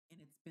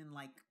sleeping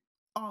like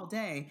all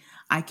day,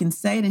 I can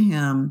say to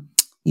him,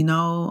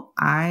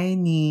 I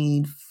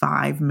need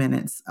 5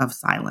 minutes of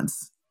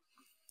silence.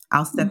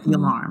 I'll set the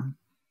alarm.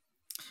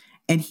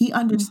 And he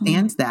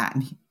understands that.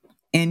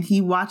 And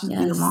he watches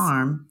the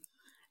alarm.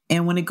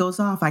 And when it goes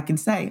off, I can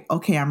say,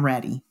 okay, I'm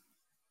ready.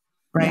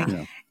 Right.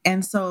 Yeah.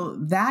 And so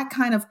that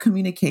kind of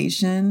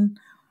communication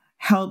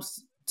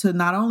helps to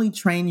not only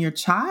train your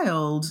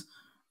child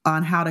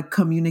on how to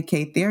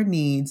communicate their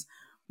needs,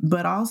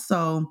 but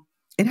also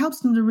it helps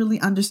them to really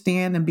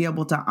understand and be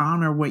able to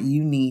honor what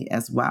you need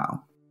as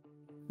well.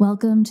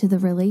 Welcome to the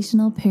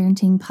Relational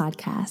Parenting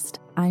Podcast.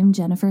 I'm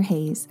Jennifer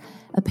Hayes,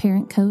 a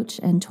parent coach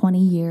and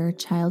 20-year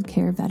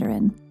childcare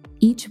veteran.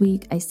 Each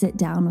week, I sit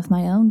down with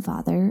my own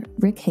father,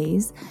 Rick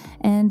Hayes,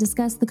 and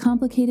discuss the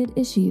complicated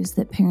issues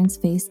that parents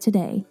face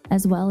today,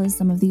 as well as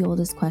some of the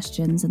oldest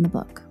questions in the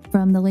book.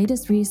 From the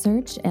latest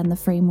research and the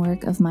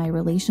framework of my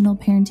relational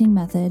parenting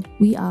method,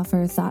 we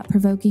offer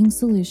thought-provoking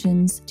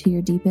solutions to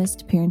your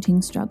deepest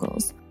parenting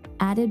struggles.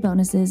 Added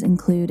bonuses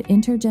include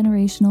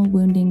intergenerational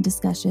wounding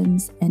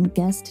discussions and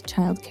guest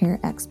childcare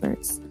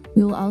experts.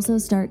 We will also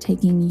start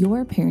taking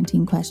your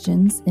parenting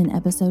questions in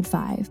episode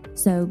 5,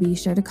 so be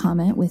sure to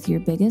comment with your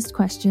biggest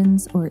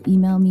questions or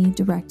email me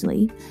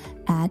directly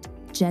at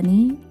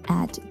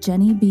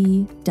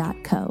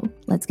jenny@jennyb.co.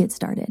 Let's get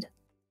started.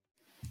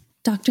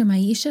 Dr.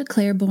 Maiysha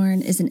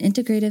Clairborne is an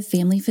integrative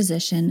family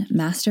physician,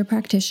 master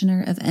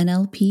practitioner of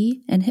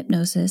NLP and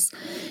hypnosis,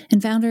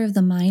 and founder of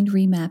the Mind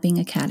Remapping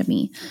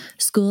Academy,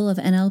 School of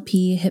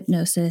NLP,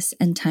 Hypnosis,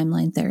 and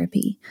Timeline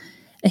Therapy.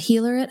 A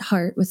healer at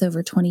heart with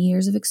over 20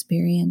 years of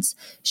experience,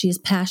 she is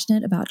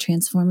passionate about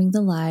transforming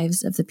the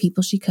lives of the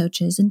people she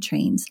coaches and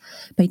trains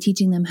by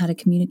teaching them how to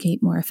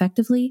communicate more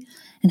effectively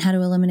and how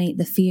to eliminate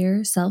the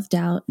fear,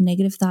 self-doubt,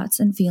 negative thoughts,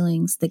 and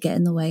feelings that get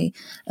in the way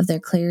of their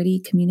clarity,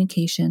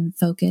 communication,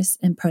 focus,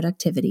 and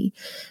productivity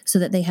so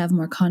that they have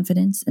more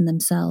confidence in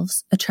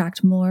themselves,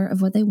 attract more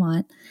of what they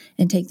want,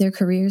 and take their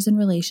careers and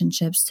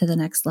relationships to the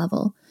next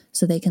level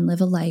so they can live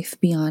a life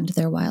beyond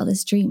their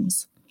wildest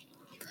dreams.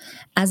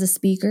 As a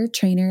speaker,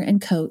 trainer, and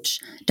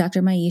coach,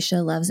 Dr.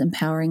 Maiysha loves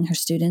empowering her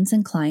students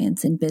and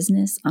clients in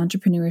business,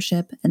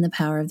 entrepreneurship, and the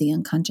power of the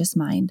unconscious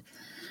mind.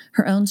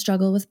 Her own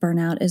struggle with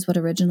burnout is what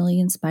originally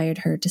inspired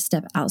her to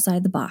step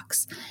outside the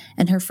box,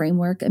 and her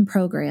framework and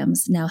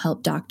programs now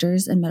help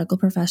doctors and medical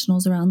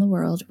professionals around the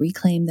world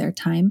reclaim their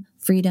time,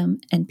 freedom,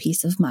 and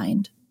peace of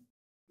mind.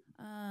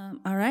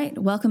 All right.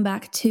 Welcome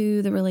back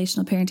to the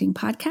Relational Parenting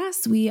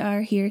Podcast. We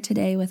are here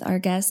today with our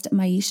guest,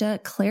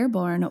 Maiysha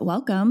Clairborne.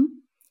 Welcome.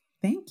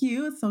 Thank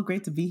you. It's so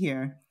great to be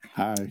here.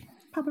 Hi.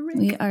 Papa Rick.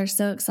 We are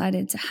so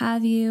excited to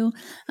have you.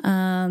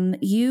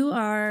 You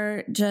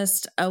are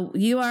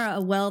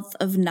a wealth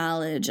of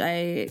knowledge.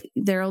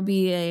 There will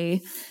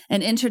be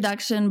an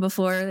introduction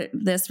before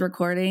this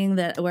recording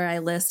where I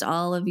list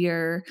all of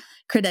your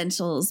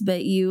credentials,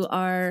 but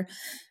you're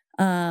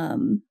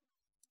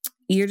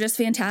just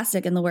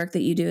fantastic, and the work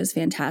that you do is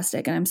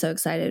fantastic. And I'm so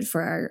excited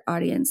for our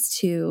audience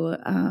to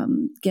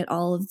get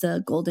all of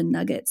the golden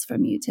nuggets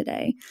from you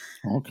today.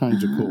 All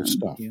kinds of cool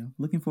stuff.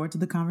 Looking forward to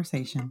the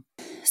conversation.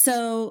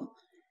 So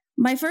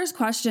my first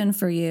question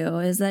for you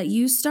is that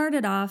you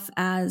started off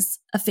as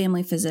a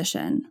family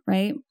physician,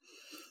 right?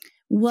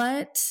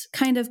 What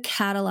kind of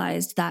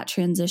catalyzed that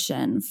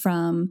transition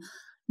from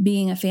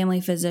being a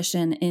family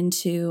physician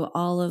into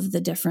all of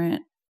the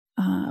different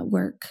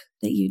work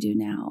that you do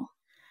now?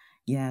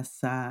 Yes,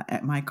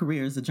 my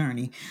career is a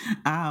journey.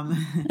 The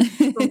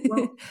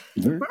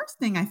first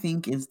thing I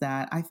think is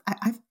that I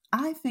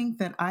think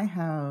that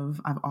I've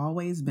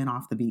always been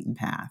off the beaten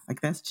path.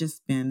 Like that's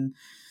just been.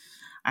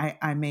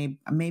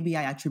 Maybe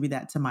I attribute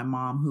that to my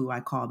mom, who I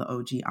call the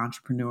OG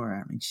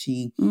entrepreneur. I mean,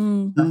 she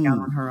stuck out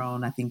on her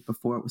own. I think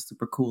before it was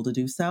super cool to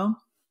do so,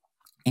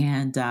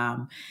 and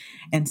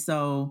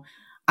so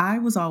I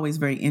was always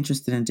very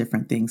interested in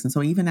different things. And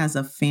so even as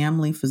a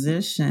family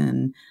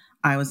physician,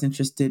 I was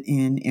interested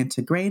in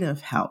integrative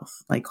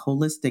health, like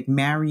holistic,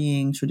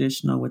 marrying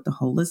traditional with the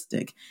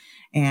holistic.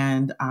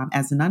 And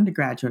as an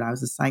undergraduate, I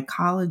was a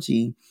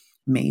psychology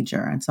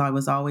major. And so I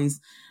was always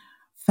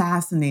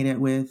fascinated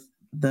with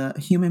the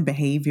human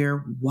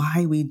behavior,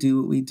 why we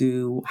do what we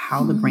do,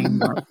 how the brain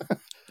works.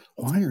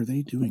 Why are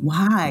they doing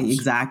Why this?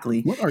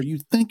 Exactly? What are you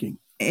thinking?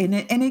 And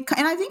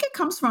I think it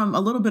comes from a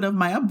little bit of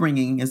my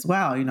upbringing as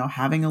well.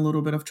 Having a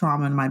little bit of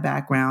trauma in my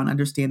background,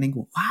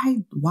 understanding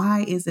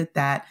why is it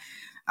that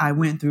I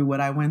went through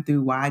what I went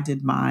through? Why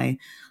did my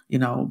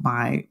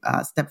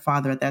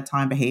stepfather at that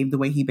time behave the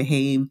way he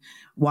behaved?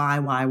 Why?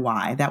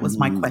 That was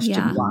my question.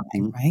 Yeah. Why,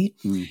 right?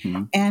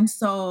 Mm-hmm. And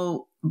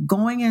so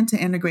going into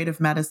integrative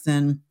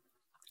medicine,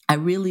 I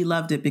really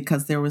loved it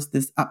because there was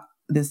this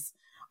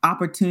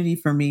opportunity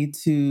for me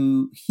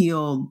to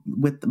heal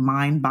with the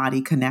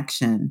mind-body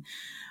connection.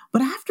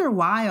 But after a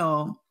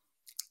while,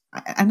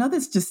 I know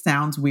this just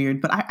sounds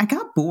weird, but I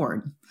got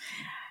bored.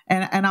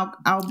 And I'll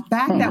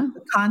back that with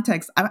the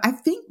context. I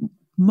think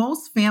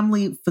most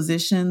family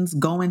physicians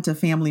go into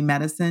family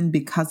medicine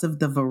because of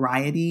the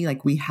variety.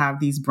 Like we have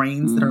these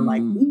brains that are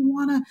like, we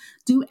want to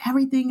do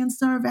everything and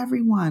serve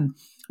everyone.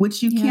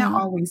 which you can't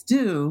always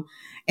do.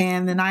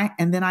 And then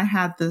I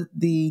had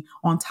the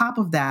on top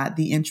of that,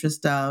 the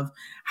interest of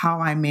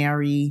how I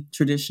marry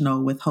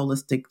traditional with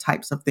holistic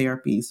types of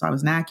therapy. So I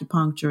was an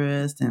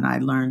acupuncturist, and I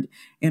learned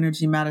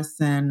energy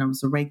medicine. I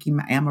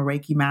am a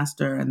Reiki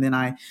master. And then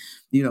I,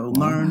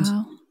 learned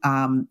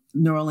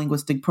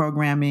neurolinguistic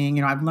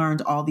programming. I've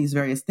learned all these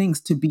various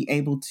things to be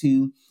able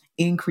to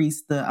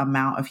increase the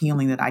amount of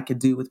healing that I could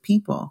do with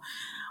people.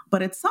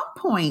 But at some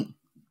point,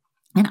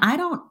 and I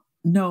don't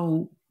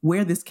know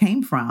where this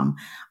came from,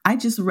 I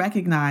just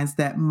recognized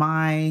that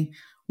my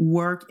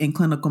work in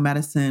clinical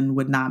medicine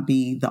would not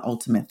be the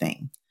ultimate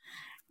thing.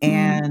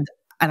 And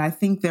I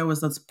think there was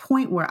this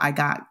point where I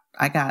got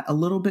a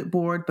little bit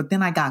bored, but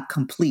then I got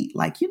complete.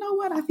 Like, you know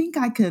what? I think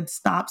I could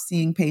stop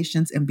seeing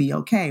patients and be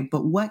okay.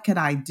 But what could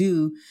I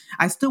do?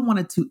 I still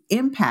wanted to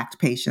impact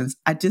patients.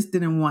 I just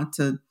didn't want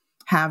to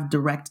have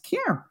direct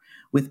care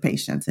with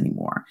patients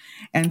anymore.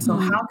 And so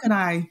how could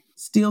I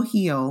still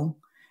heal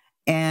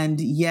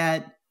and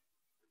yet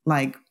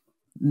like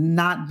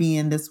not be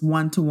in this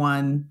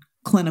one-to-one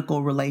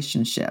clinical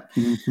relationship?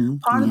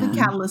 Part of the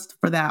catalyst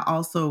for that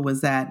also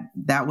was that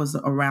was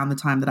around the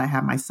time that I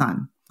had my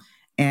son,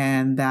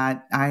 and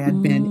that I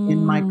had been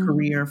in my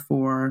career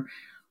for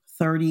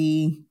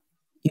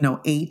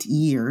 38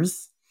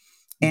 years.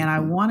 And I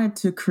wanted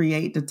to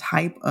create the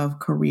type of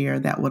career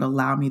that would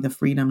allow me the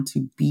freedom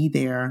to be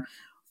there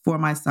for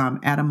my son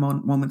at a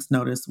moment's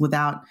notice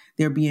without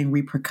there being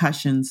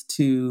repercussions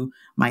to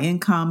my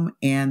income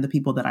and the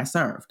people that I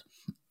served.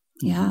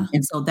 Yeah.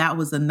 And so that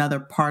was another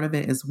part of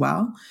it as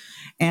well.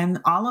 And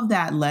all of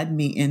that led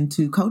me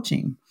into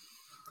coaching.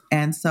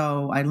 And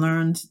so I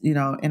learned,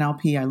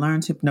 NLP, I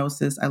learned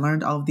hypnosis, I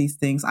learned all of these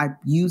things. I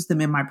used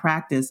them in my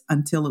practice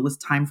until it was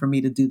time for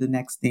me to do the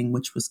next thing,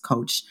 which was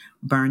coach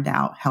burned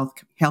out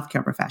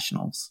healthcare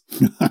professionals.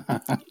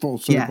 Full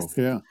circle. Yes.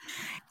 Yeah.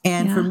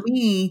 And for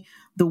me,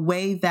 the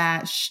way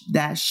that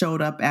that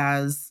showed up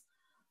as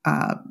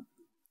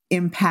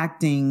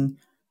impacting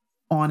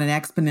on an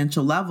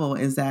exponential level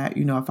is that,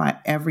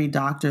 every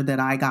doctor that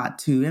I got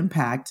to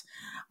impact,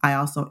 I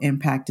also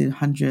impacted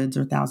hundreds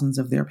or thousands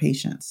of their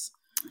patients.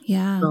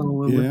 Yeah.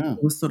 So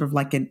it was sort of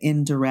like an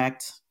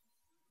indirect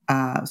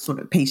sort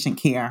of patient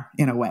care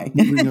in a way.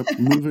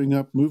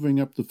 moving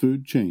up the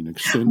food chain,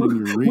 extending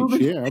your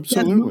reach.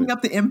 Absolutely. Moving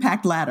up the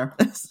impact ladder.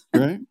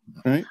 Right.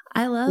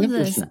 I love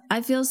this.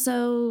 I feel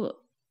so,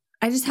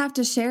 I just have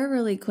to share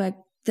really quick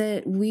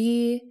that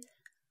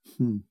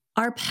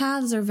our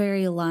paths are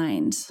very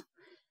aligned.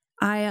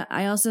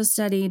 I also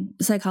studied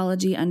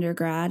psychology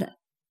undergrad.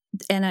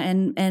 And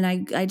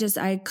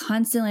I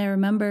constantly, I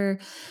remember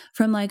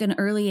from like an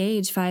early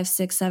age, 5,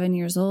 6, 7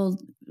 years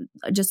old,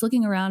 just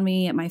looking around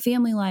me at my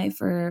family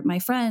life or my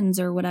friends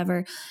or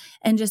whatever,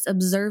 and just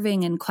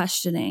observing and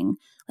questioning,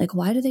 like,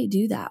 why do they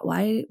do that?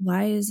 Why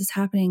is this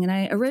happening? And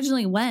I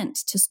originally went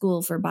to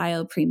school for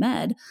bio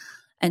pre-med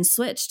and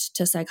switched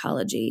to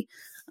psychology.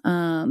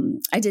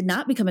 I did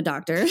not become a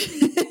doctor,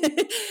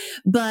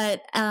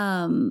 but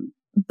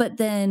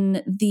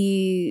then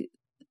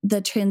the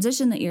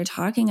transition that you're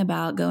talking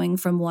about, going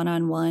from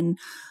one-on-one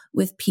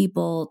with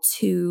people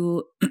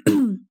to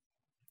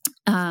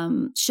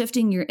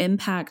shifting your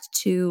impact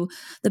to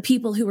the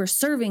people who are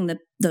serving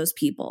those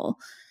people.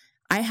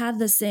 I had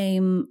the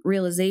same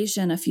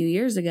realization a few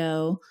years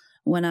ago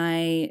when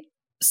I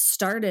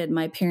started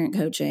my parent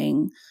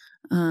coaching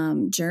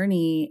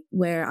journey,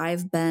 where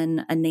I've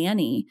been a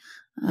nanny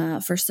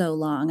for so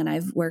long, and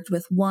I've worked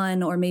with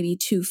one or maybe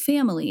two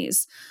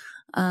families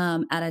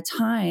at a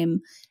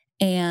time,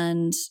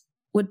 and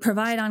would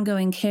provide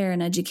ongoing care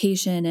and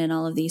education and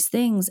all of these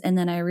things. And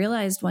then I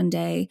realized one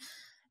day,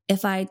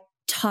 if I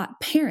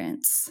taught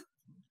parents,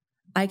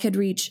 I could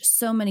reach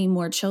so many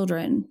more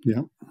children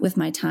with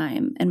my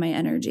time and my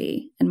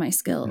energy and my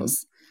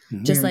skills.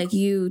 Just like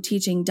you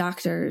teaching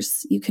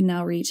doctors, you can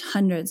now reach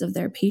hundreds of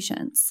their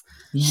patients.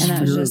 And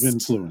that was just,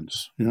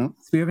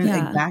 sphere of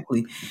influence.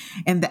 Exactly.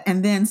 And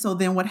then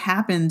what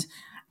happened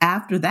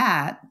after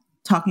that,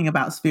 talking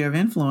about sphere of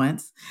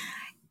influence,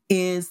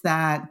 is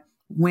that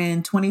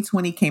when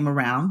 2020 came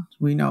around,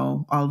 we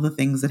know all the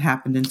things that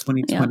happened in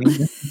 2020.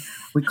 Yep.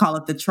 We call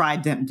it the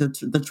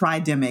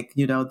tridemic,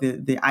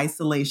 the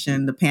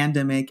isolation, the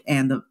pandemic,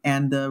 and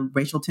the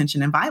racial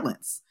tension and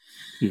violence.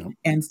 Yeah.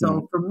 And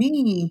so for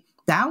me,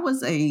 that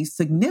was a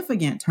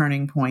significant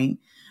turning point,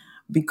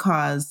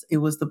 because it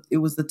was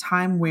the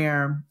time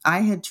where I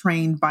had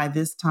trained. By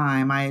this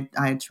time, I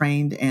had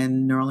trained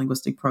in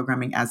neurolinguistic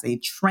programming as a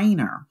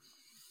trainer.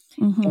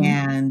 Mm-hmm.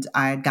 And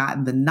I had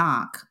gotten the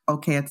knock,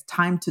 okay, it's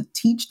time to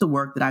teach the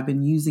work that I've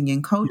been using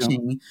in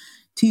coaching,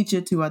 teach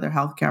it to other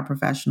healthcare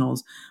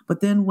professionals.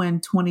 But then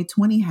when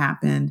 2020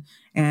 happened,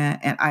 and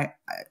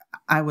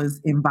I was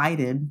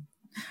invited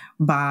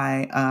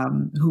by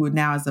who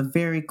now is a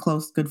very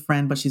close, good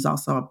friend, but she's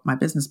also my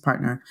business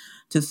partner,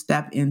 to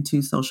step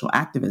into social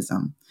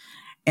activism.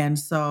 And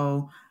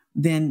so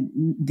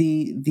then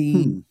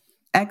the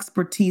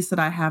expertise that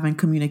I have in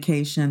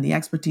communication, the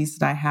expertise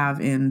that I have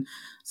in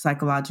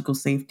psychological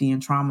safety and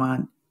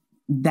trauma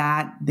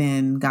that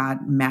then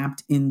got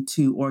mapped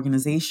into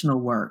organizational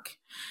work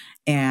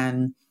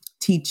and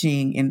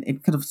teaching, and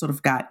it could have sort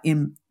of got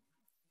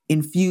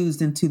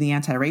infused into the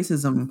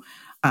anti-racism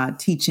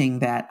teaching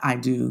that I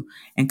do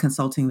and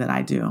consulting that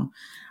I do.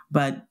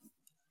 But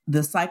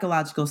the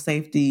psychological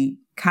safety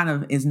kind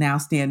of is now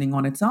standing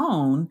on its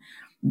own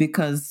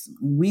because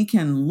we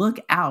can look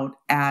out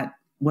at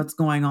what's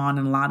going on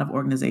in a lot of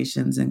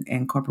organizations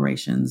and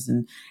corporations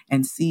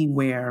and see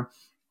where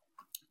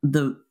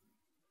the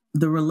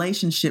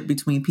relationship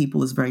between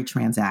people is very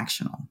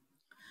transactional.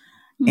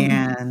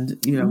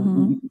 And,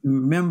 you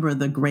remember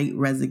the Great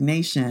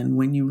Resignation.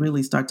 When you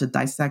really start to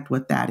dissect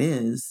what that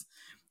is,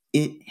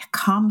 it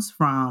comes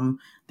from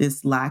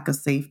this lack of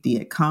safety.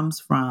 It comes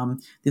from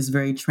this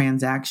very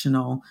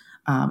transactional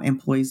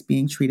employees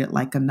being treated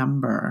like a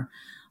number.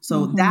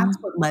 So that's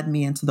what led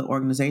me into the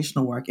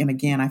organizational work. And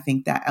again, I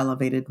think that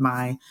elevated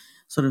my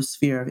sort of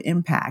sphere of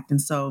impact. And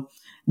so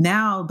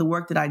now the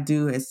work that I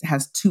do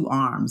has two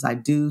arms. I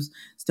do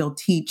still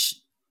teach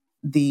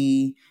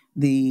the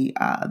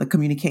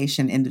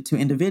communication to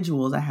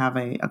individuals. I have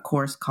a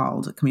course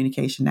called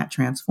Communication That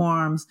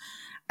Transforms.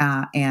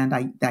 And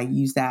I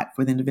use that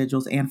for the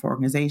individuals and for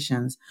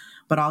organizations,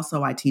 but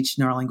also I teach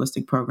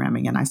neurolinguistic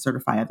programming and I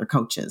certify other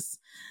coaches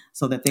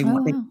so that they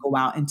can go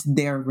out into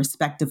their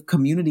respective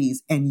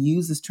communities and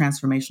use this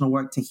transformational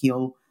work to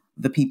heal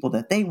the people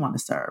that they want to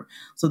serve.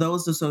 So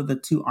those are sort of the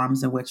two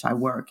arms in which I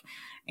work.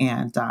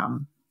 And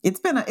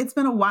it's been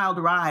a wild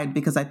ride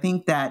because I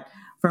think that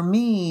for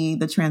me,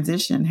 the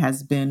transition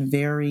has been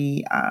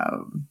very,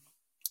 I've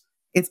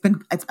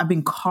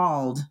been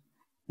called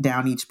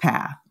down each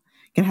path.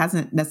 It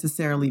hasn't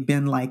necessarily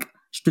been like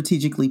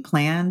strategically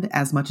planned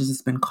as much as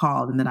it's been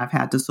called. And then I've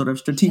had to sort of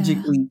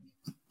strategically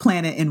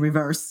plan it in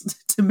reverse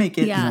to make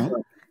it,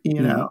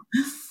 you know.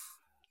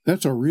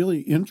 That's a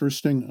really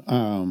interesting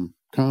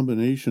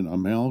combination,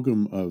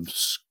 amalgam of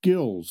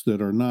skills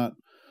that are not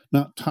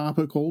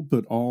topical,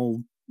 but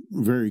all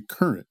very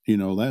current.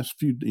 Last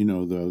few,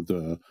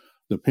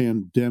 the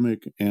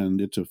pandemic and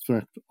its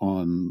effect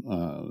on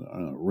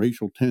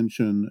racial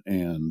tension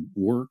and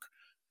work,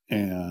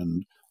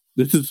 and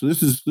this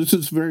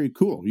is very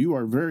cool. You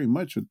are very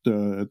much at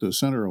the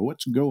center of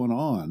what's going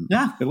on.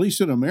 Yeah, at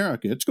least in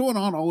America, it's going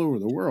on all over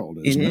the world.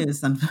 It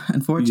is,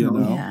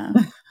 unfortunately.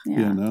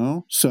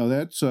 So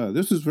that's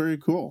this is very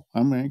cool.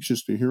 I'm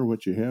anxious to hear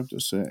what you have to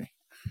say.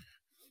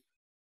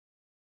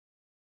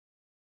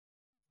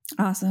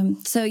 Awesome.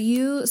 So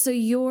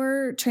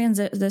your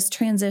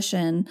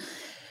transition,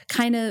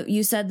 kind of,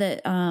 you said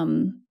that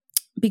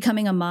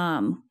becoming a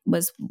mom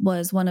was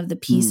one of the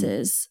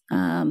pieces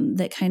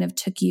that kind of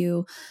took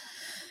you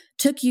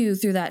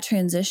through that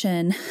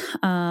transition.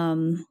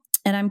 And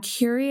I'm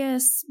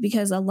curious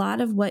because a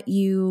lot of what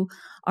you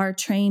are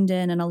trained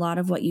in and a lot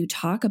of what you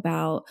talk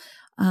about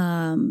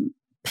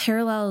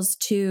parallels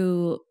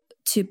to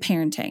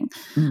parenting.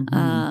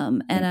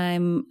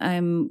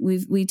 And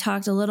we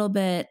talked a little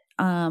bit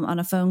on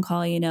a phone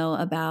call,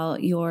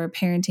 about your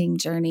parenting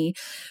journey,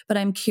 but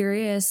I'm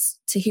curious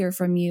to hear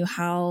from you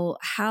how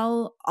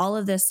all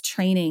of this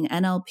training,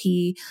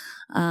 NLP,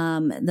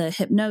 the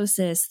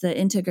hypnosis, the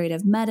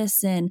integrative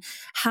medicine,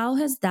 how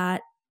has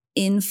that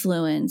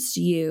influenced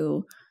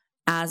you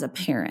as a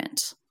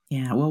parent?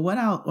 Yeah. Well, what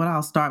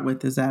I'll start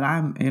with is that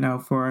I'm,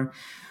 for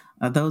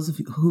those of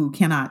you who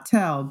cannot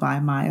tell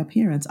by my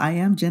appearance, I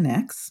am Gen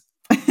X.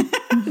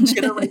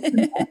 Generation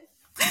X.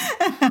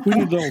 We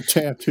need little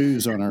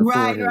tattoos on our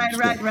foreheads.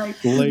 Right.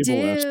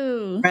 Label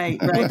us.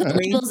 Right.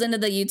 Labels into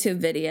the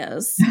YouTube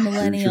videos.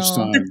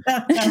 Millennial.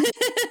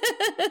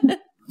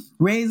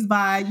 Raised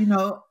by,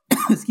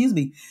 excuse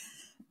me,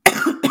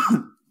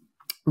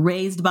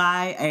 raised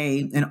by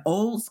an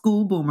old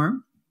school boomer.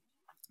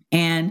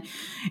 And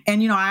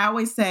I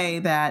always say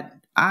that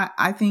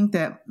I think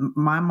that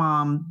my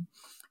mom,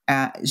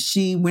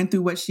 she went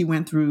through what she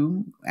went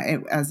through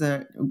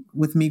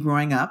with me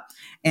growing up,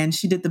 and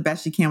she did the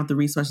best she can with the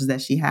resources that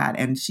she had.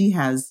 And she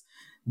has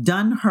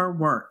done her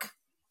work.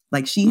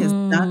 Like she has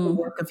done the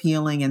work of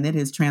healing, and it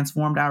has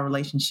transformed our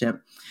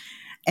relationship.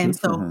 And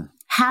so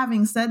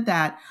having said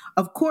that,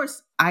 of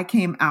course, I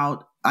came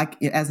out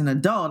as an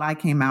adult, I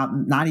came out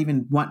not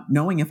even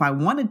knowing if I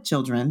wanted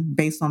children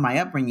based on my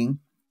upbringing.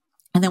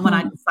 And then when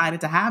I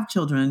decided to have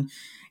children,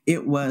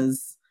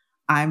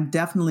 I'm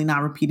definitely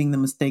not repeating the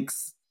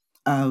mistakes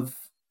of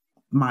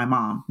my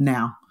mom.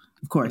 Now,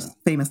 of course,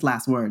 famous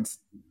last words.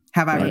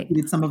 Have I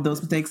repeated some of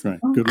those mistakes? Right.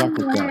 Good luck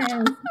with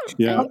that.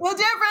 Yeah. But the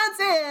difference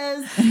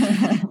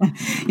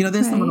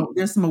is,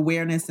 there's some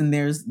awareness, and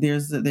there's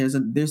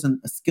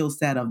a skill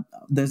set of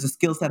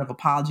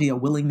apology, a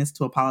willingness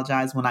to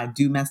apologize when I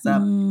do mess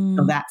up,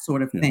 that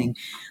sort of thing.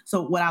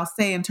 So what I'll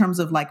say in terms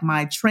of like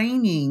my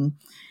training,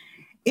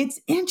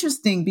 it's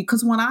interesting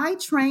because when I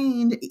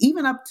trained,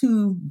 even up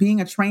to being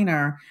a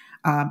trainer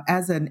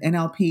as an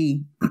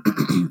NLP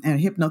and a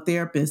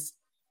hypnotherapist,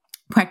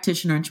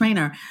 practitioner and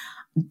trainer,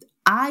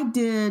 I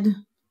did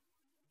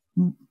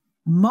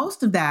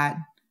most of that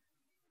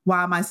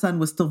while my son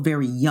was still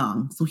very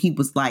young. So he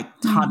was like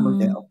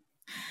toddlerville.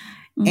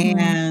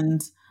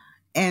 And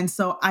And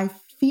so I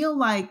feel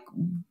like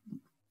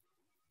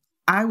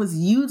I was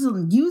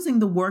using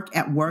the work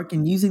at work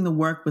and using the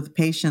work with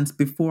patients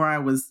before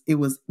it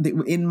was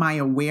in my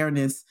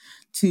awareness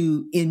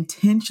to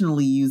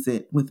intentionally use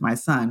it with my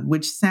son,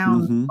 which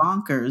sounds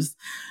bonkers,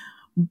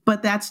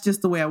 but that's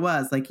just the way I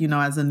was. Like,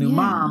 as a new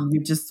mom,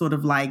 you're just sort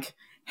of like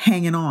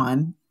hanging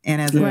on. And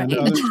as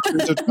it's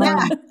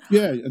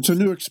a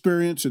new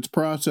experience. It's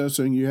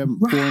processing. You haven't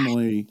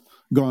formally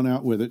gone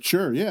out with it.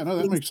 Sure. Yeah. No,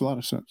 that makes a lot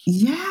of sense.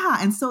 Yeah.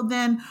 And so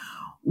then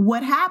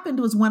what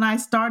happened was when I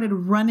started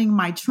running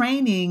my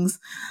trainings,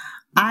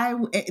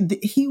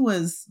 he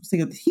was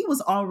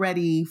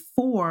already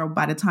 4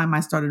 by the time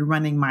I started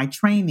running my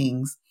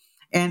trainings.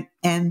 And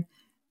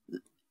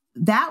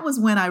that was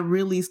when I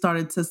really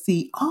started to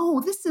see,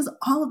 this is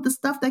all of the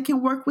stuff that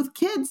can work with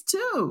kids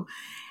too.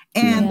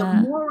 And the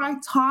more I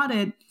taught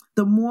it,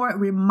 the more it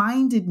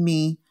reminded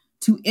me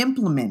to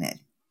implement it.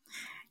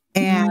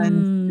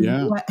 And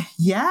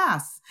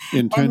yes.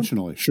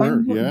 Intentionally.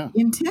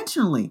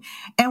 Intentionally.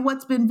 And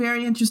what's been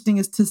very interesting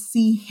is to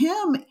see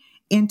him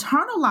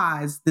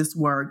internalize this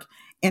work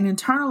and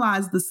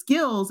internalize the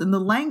skills and the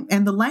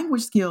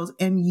language skills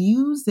and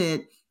use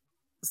it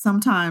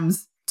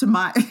sometimes to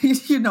my,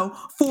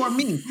 for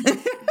me.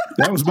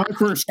 That was my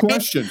first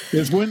question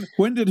is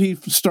when did he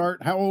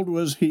start? How old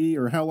was he,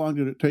 or how long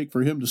did it take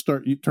for him to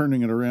start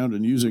turning it around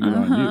and using it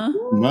on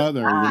you?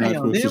 Mother, you're not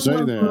supposed to say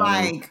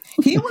that.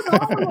 He was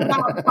only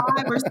about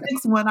 5 or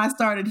 6 when I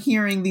started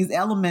hearing these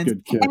elements.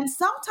 And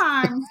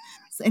sometimes,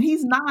 and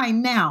he's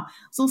 9 now.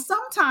 So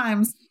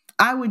sometimes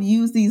I would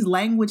use these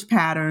language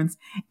patterns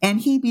and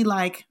he'd be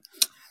like,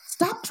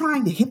 "Stop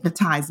trying to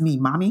hypnotize me,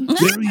 mommy."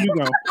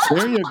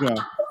 There you go.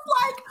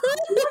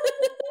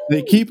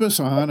 They keep us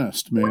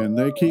honest, man.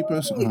 They keep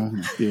us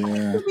honest.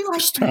 Yeah.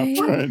 Stop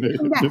trying to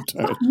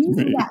hypnotize me.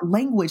 Using that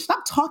language.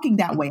 Stop talking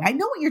that way. I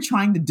know what you're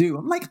trying to do.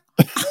 I'm like,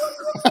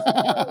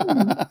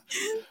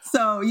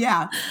 so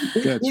yeah.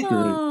 That's great.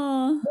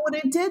 What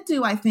it did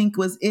do, I think,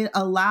 was it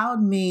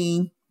allowed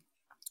me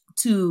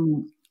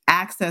to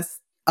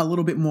access a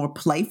little bit more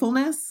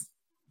playfulness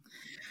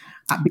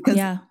because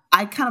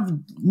I kind of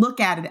look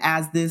at it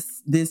as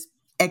this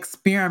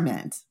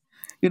experiment.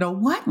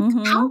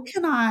 How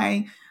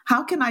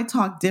can I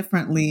talk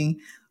differently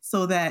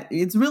so that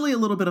it's really a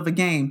little bit of a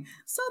game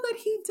so that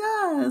he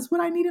does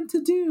what I need him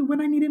to do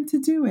when I need him to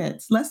do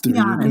it. Let's be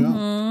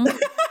honest.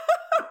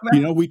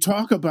 Right? We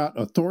talk about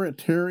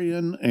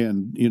authoritarian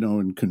and,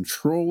 and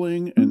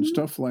controlling and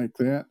stuff like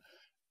that.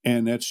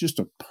 And that's just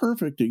a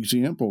perfect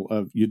example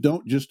of you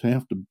don't just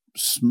have to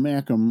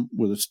smack them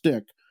with a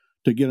stick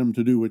to get them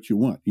to do what you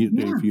want.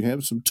 If you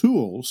have some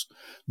tools,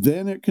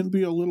 then it can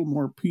be a little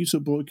more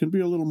peaceable. It can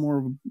be a little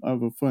more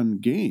of a fun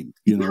game.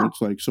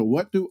 It's like, so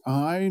what do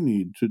I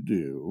need to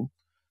do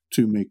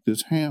to make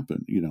this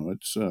happen?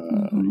 It's,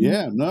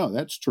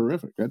 that's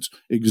terrific. That's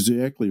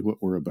exactly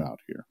what we're about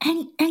here.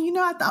 And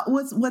I thought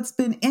what's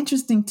been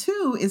interesting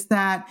too is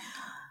that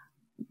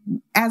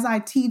as I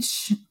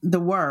teach the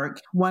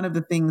work, one of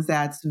the things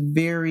that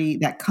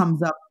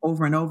comes up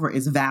over and over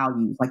is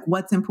values, like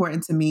what's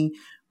important to me,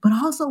 but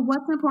also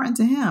what's important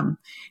to him.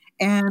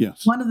 And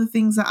one of the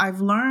things that I've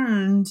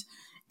learned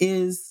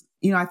is,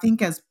 I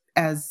think as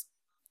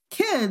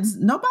kids,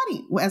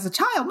 as a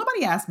child,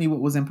 nobody asked me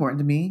what was important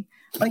to me.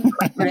 Like,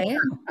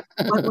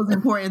 what was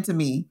important to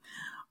me.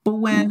 But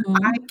when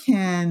I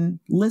can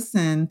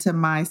listen to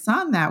my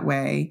son that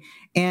way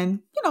and,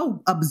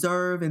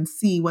 observe and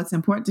see what's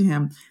important to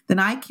him, then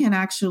I can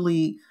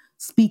actually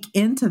speak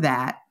into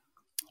that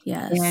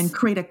and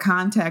create a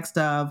context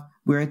of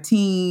we're a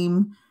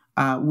team,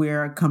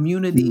 we're a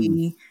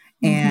community,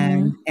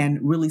 and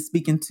really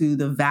speak into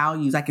the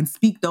values. I can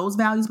speak those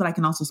values, but I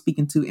can also speak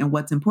into and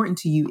what's important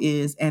to you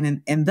is,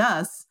 and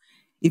thus,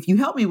 if you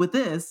help me with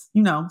this,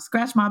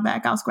 scratch my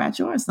back, I'll scratch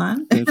yours,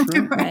 son. That's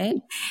right.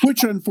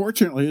 Which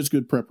unfortunately is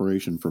good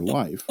preparation for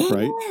life,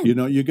 right?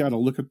 You got to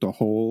look at the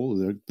whole,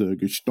 the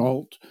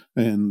gestalt,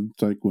 and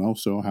it's like, well,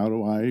 so how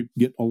do I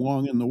get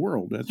along in the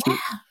world?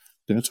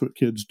 That's what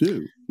kids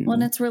do.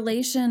 And it's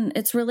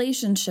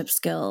relationship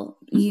skill.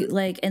 You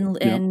like and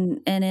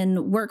in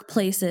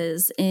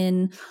workplaces,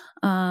 in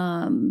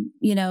in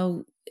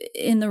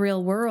the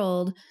real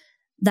world,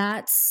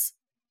 that's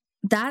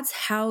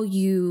how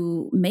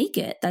you make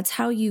it. That's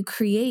how you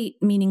create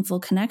meaningful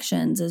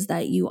connections, is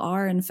that you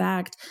are in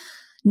fact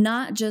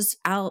not just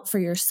out for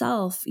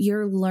yourself,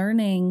 you're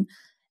learning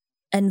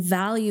and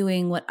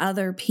valuing what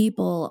other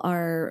people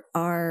are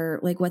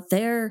like, what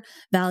their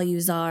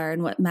values are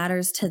and what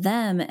matters to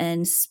them,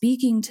 and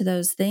speaking to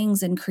those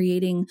things and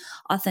creating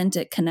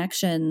authentic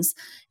connections.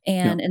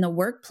 And in the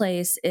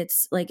workplace,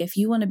 it's like, if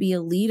you want to be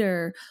a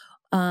leader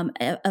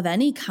of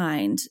any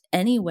kind,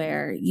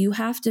 anywhere, you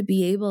have to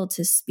be able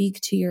to speak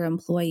to your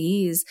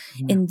employees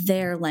in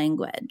their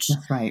language.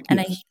 That's right.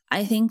 And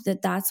I think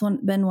that's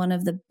been one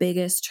of the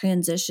biggest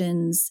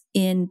transitions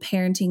in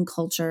parenting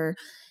culture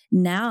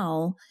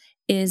now,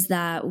 is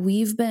that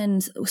we've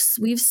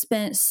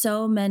spent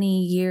so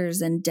many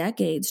years and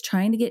decades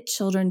trying to get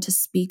children to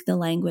speak the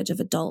language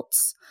of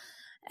adults.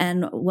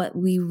 And what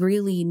we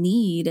really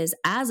need is,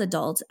 as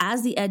adults,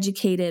 as the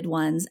educated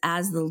ones,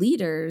 as the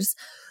leaders,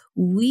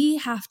 we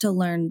have to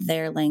learn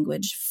their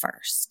language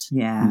first.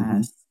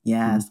 Yes.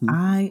 Yes.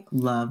 I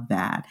love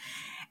that.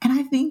 And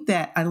I think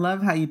that I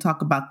love how you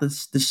talk about the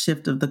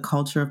shift of the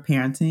culture of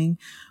parenting.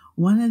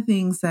 One of the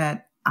things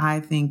that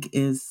I think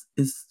is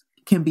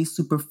can be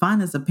super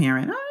fun as a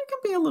parent, it can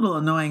be a little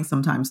annoying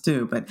sometimes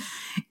too, but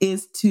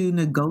is to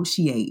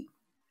negotiate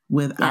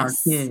with our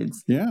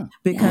kids. Yeah.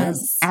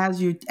 Because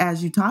as you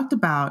talked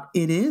about,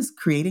 it is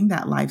creating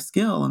that life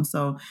skill. And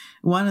so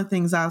one of the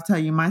things I'll tell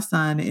you my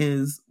son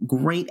is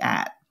great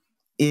at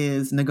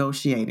is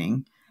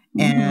negotiating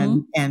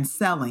and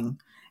selling.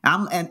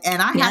 And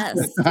I have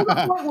to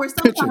the point where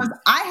sometimes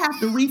I have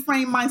to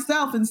reframe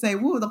myself and say,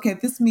 "Whoa, okay,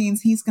 this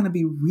means he's going to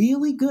be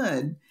really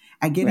good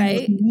at getting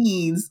what he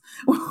needs,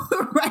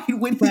 right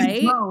when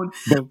he's grown."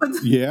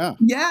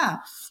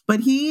 But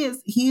he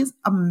is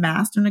a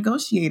master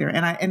negotiator,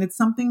 and it's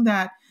something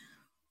that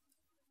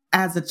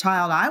as a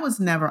child I was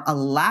never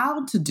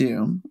allowed to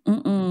do.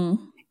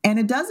 And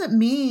it doesn't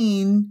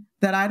mean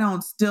that I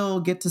don't still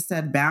get to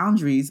set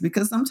boundaries,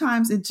 because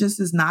sometimes it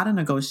just is not a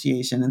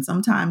negotiation. And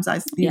sometimes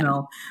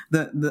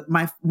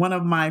one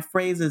of my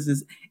phrases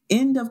is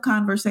end of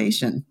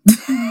conversation.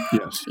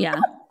 Yes.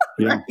 Yeah.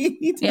 Right?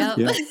 Yep.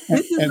 Yeah.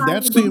 And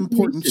that's the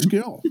important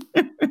skill.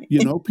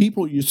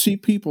 You see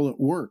people at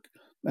work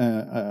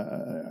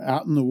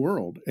out in the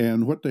world,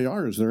 and what they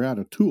are is they're out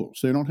of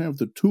tools. They don't have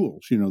the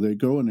tools. They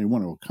go and they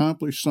want to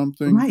accomplish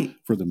something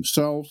for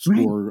themselves,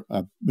 or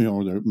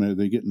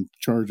they get in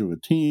charge of a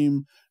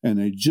team, and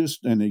they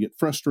get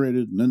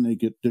frustrated, and then they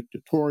get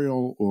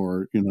dictatorial,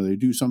 or they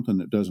do something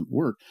that doesn't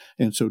work.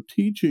 And so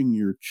teaching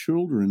your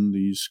children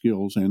these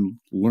skills and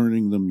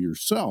learning them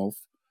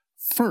yourself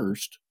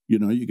first.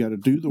 You got to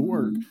do the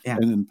work,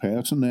 and then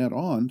passing that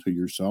on to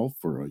yourself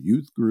for a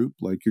youth group,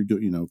 like you're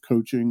doing,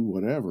 coaching,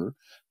 whatever,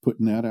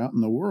 putting that out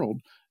in the world.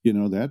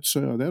 That's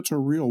a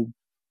real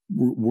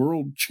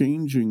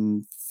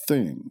world-changing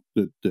thing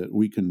that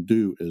we can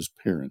do as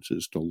parents,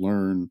 is to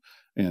learn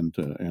and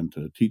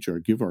to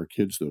give our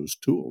kids those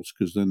tools,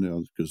 because then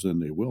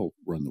they will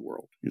run the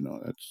world.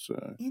 That's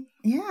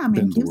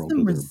it gives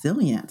them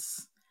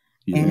resilience.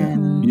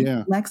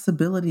 And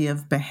flexibility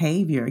of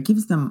behavior. It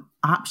gives them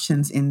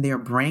options in their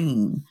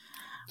brain.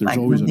 There's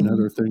always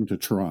another thing to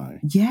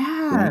try.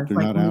 Yeah. They're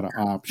not out of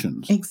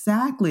options.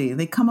 Exactly.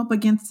 They come up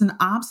against an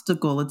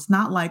obstacle. It's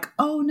not like,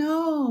 oh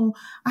no,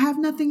 I have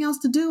nothing else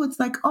to do.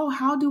 It's like, oh,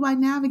 how do I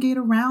navigate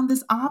around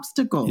this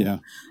obstacle? Yeah.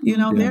 They're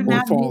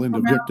or fall into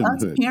around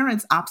victimhood. Us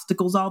parents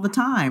obstacles all the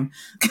time.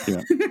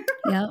 Yeah.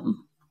 Yep.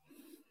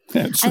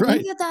 That's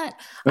right.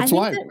 That's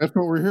life. That's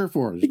what we're here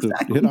for, is to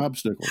hit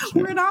obstacles.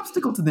 We're an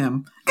obstacle to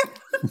them.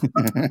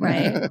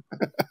 Right.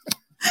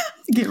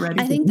 Get ready.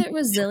 I think that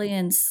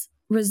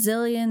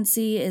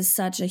resiliency is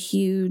such a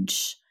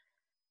huge,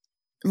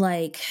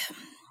 I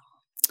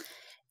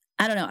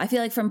don't know. I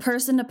feel like from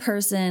person to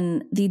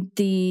person,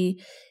 the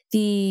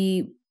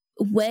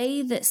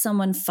way that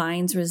someone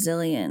finds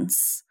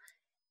resilience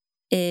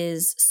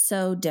is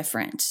so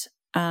different.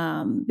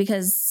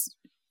 Because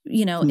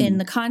in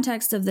the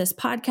context of this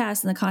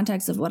podcast, in the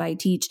context of what I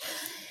teach,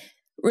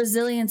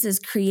 resilience is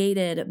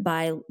created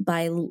by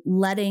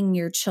letting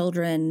your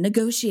children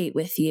negotiate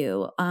with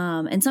you.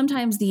 And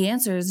sometimes the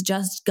answer is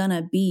just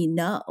gonna be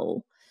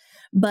no,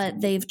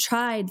 but they've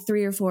tried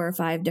 3 or 4 or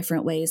 5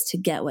 different ways to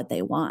get what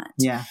they want.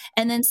 Yeah.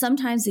 And then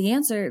sometimes the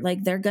answer,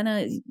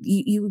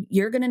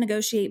 you're gonna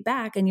negotiate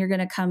back, and you're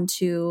gonna come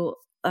to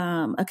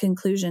a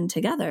conclusion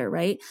together,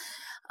 right?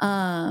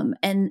 And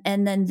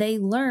then they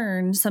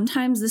learn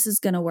sometimes this is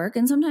going to work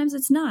and sometimes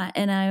it's not.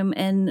 And I'm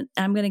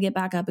going to get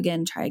back up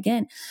again, try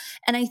again.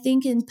 And I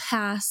think in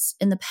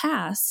the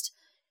past,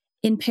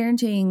 in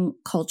parenting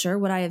culture,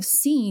 what I have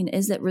seen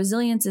is that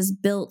resilience is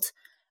built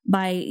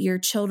by your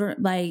children,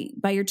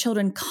 by your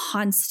children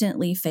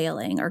constantly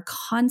failing, or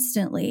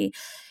constantly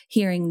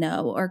hearing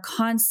no, or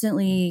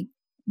constantly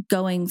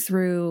going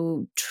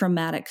through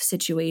traumatic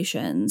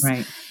situations.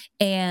 Right.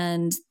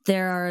 And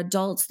there are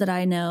adults that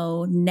I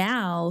know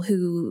now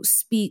who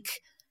speak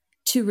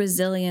to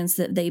resilience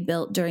that they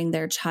built during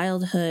their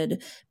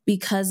childhood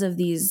because of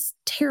these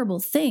terrible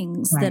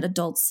things that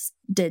adults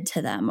did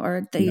to them,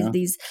 or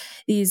these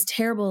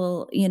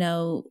terrible,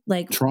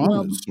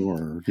 traumas,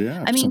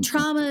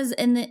 traumas.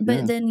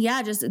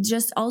 And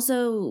just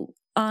also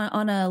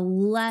on a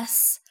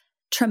less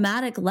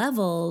traumatic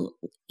level,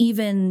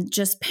 even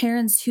just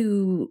parents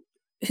who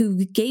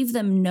gave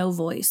them no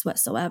voice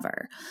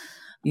whatsoever.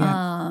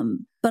 Yeah.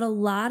 But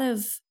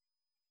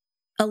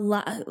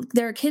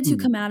there are kids who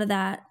come out of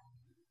that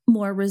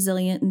more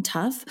resilient and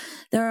tough.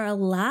 There are a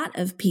lot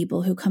of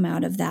people who come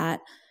out of that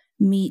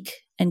meek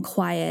and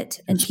quiet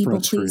and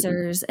people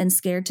pleasers and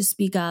scared to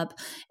speak up,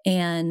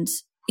 and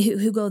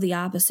who go the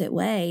opposite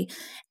way.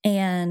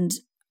 And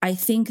I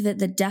think that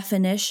the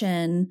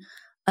definition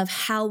of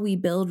how we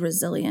build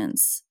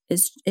resilience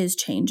is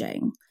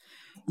changing.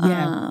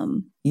 Yeah.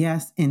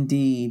 Yes,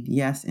 indeed.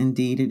 Yes,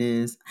 indeed it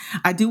is.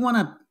 I do want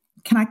to,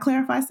 can I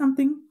clarify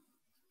something?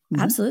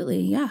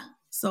 Absolutely. Yeah.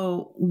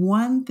 So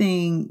one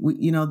thing,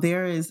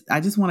 I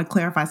just want to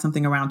clarify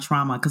something around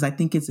trauma because I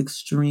think it's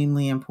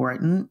extremely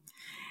important,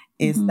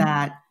 is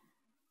that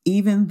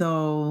even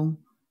though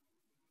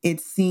it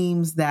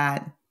seems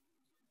that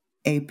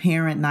a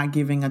parent not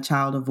giving a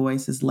child a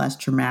voice is less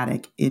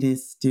traumatic, it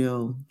is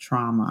still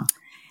trauma.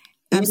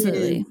 Absolutely.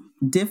 It is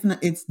different.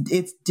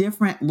 It's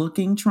different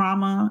looking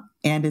trauma,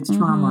 and it's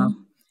trauma.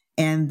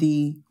 And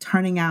the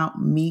turning out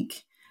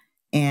meek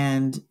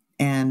and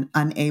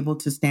unable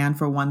to stand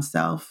for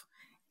oneself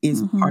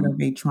is part of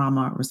a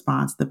trauma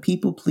response. The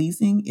people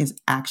pleasing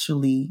is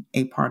actually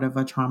a part of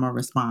a trauma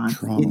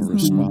response.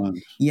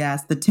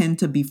 Yes, the tend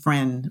to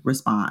befriend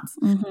response.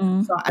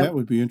 So that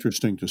would be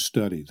interesting to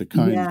study, the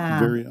kind,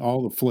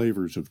 all the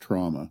flavors of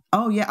trauma.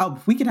 Oh yeah.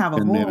 Oh, we could have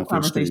a whole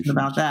conversation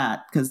about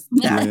that because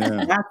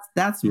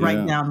that's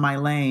right down my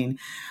lane.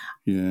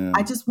 Yeah.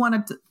 I just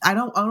wanted to, I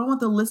don't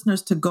want the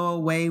listeners to go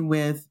away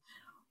with,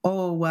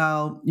 oh,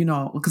 well,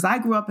 because I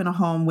grew up in a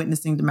home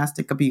witnessing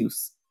domestic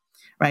abuse,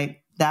 right?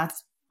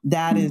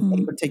 That is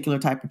a particular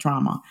type of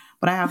trauma.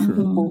 But I have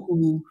people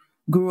who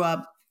grew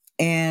up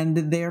and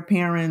their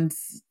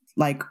parents,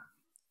 like,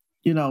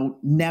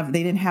 never,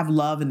 they didn't have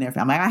love in their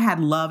family. I had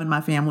love in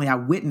my family. I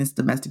witnessed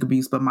domestic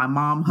abuse, but my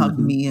mom hugged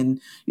me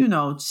and,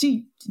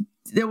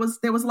 there was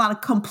a lot of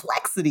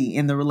complexity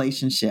in the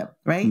relationship,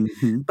 right?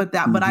 But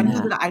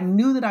I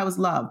knew that I was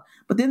loved.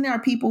 But then there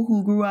are people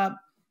who grew up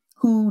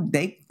who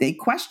they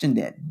questioned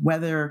it,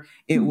 whether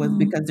it was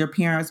because their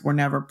parents were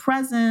never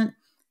present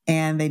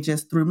and they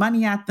just threw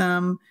money at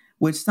them,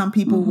 which some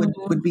people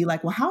would be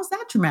like, well, how's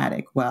that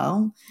traumatic?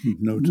 Well,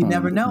 you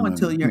never know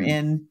until you're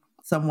in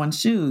someone's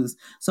shoes.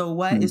 So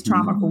what is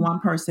trauma for one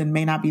person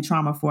may not be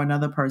trauma for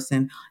another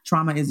person.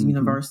 Trauma is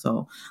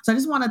universal. So I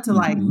just wanted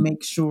to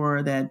make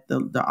sure that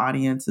the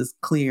audience is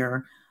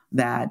clear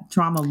that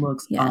trauma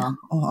looks a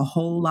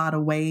whole lot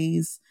of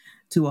ways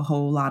to a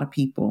whole lot of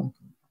people.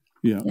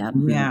 Yeah.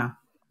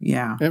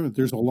 Evan,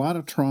 there's a lot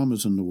of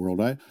traumas in the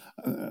world.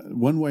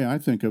 One way I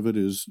think of it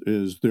is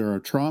there are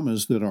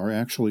traumas that are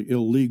actually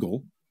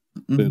illegal,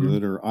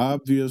 that are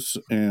obvious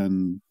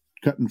and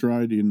cut and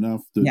dried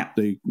enough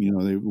that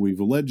we've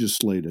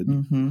legislated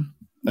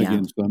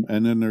against them.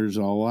 And then there's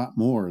a lot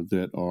more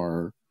that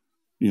are,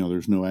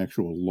 there's no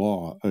actual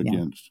law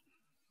against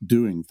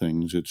doing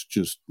things. It's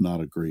just not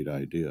a great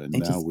idea. And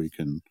now we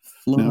can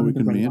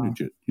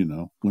manage it,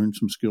 learn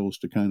some skills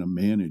to kind of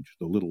manage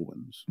the little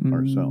ones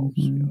ourselves,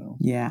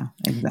 Yeah,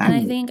 exactly. And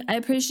I think I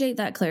appreciate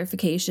that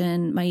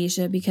clarification,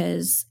 Maiysha,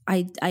 because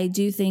I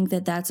do think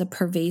that that's a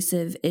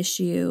pervasive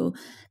issue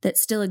that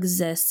still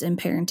exists in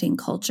parenting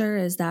culture,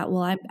 is that,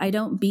 well, I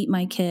don't beat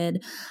my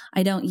kid.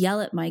 I don't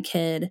yell at my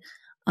kid.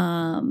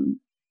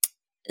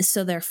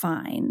 So they're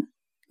fine.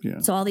 Yeah.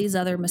 So all these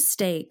other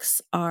mistakes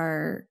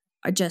are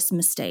just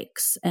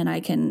mistakes, and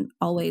I can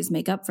always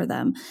make up for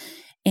them.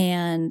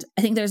 And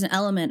I think there's an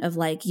element of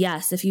like,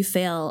 yes, if you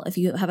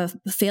have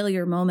a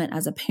failure moment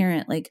as a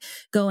parent, like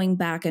going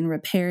back and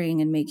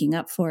repairing and making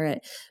up for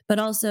it. But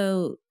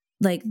also,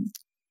 like,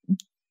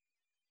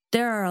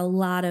 there are a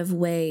lot of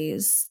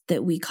ways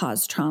that we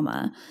cause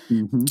trauma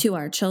to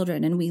our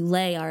children, and we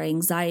lay our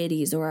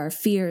anxieties or our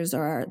fears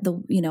or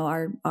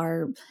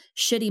our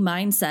shitty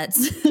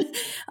mindsets,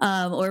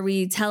 or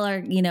we tell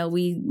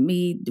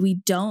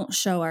we don't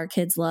show our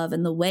kids love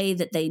in the way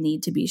that they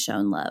need to be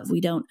shown love.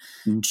 We don't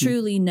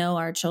truly know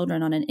our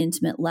children on an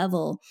intimate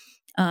level.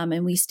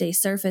 And we stay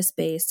surface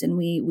based, and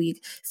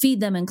we feed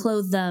them and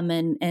clothe them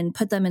and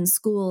put them in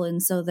school.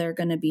 And so they're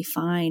going to be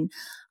fine.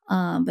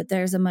 But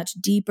there's a much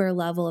deeper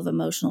level of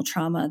emotional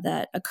trauma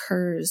that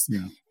occurs.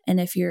 Yeah. And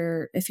if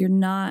you're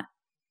not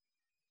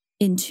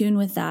in tune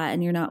with that,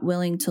 and you're not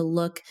willing to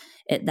look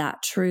at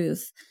that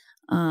truth,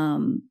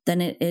 then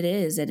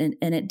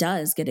it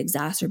does get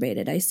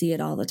exacerbated. I see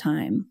it all the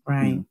time.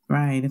 Right.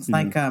 It's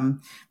like,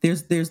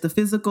 there's the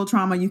physical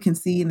trauma you can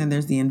see, and then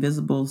there's the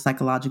invisible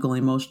psychological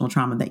and emotional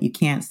trauma that you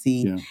can't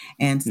see. Yeah.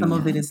 And some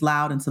of it is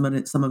loud, and some of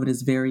it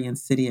is very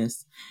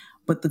insidious.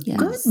 But the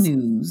good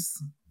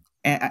news,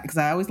 because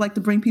I always like to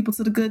bring people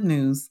to the good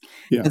news,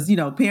 because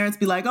parents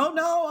be like, "Oh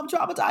no, I'm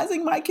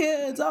traumatizing my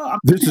kids.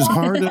 This is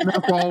hard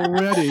enough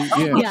already."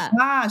 My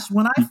gosh,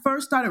 when I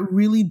first started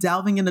really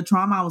delving into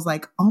trauma, I was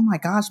like, "Oh my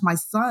gosh, my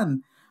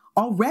son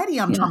already,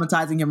 I'm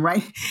traumatizing him,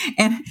 right?"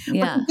 But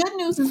the good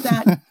news is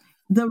that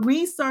the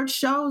research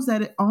shows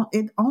that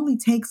it only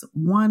takes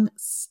one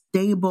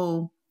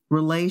stable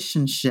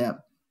relationship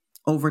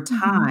over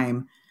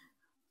time,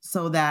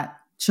 so that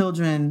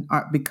children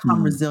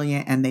become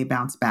resilient and they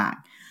bounce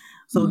back.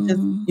 So just,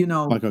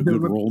 like a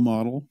good role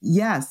model.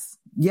 Yes.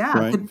 Yeah.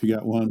 Right. If you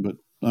got one, but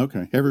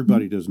okay.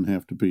 Everybody doesn't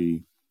have to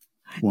be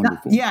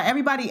wonderful.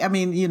 Everybody. I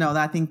mean,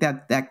 I think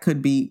that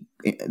could be,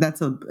 that's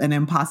an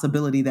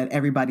impossibility that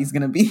everybody's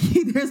going to be.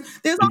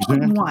 There's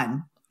always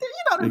one.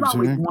 There's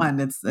always one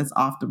that's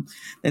often,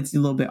 that's a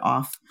little bit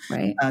off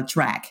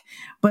track.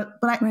 But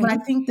I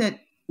think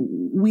that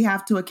we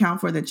have to account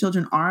for that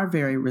children are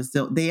very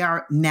resilient. They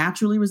are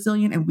naturally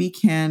resilient, and we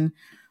can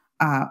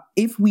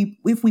if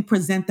we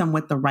present them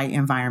with the right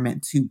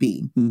environment to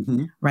be,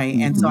 right?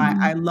 And so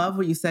I love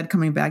what you said,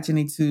 coming back,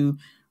 Jenny, to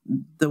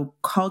the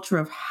culture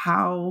of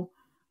how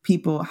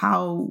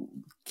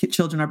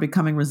children are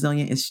becoming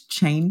resilient is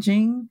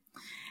changing.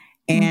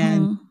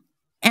 And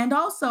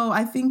also,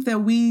 I think that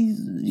we,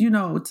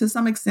 to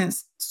some extent,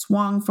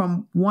 swung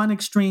from one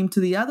extreme to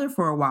the other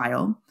for a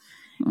while.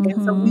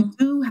 And so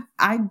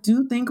I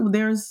do think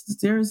there's a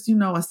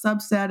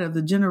subset of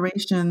the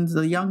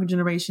younger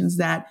generations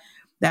that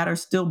are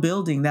still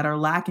building, that are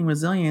lacking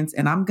resilience.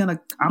 And I'm gonna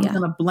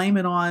blame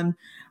it on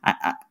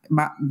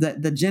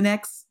the Gen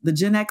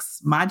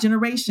X, my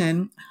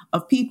generation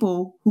of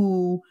people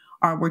who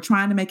were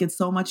trying to make it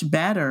so much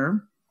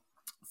better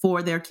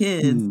for their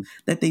kids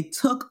that they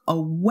took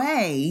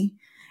away.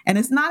 And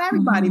it's not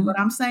everybody, but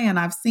I'm saying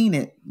I've seen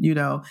it,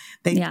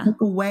 they took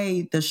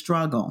away the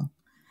struggle.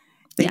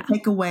 They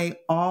take away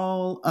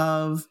all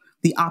of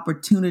the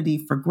opportunity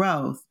for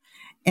growth.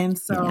 And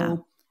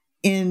so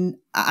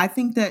I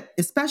think that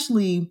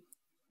especially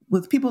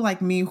with people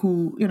like me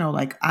who,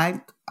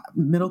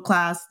 middle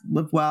class,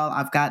 live well,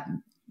 I've got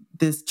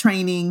this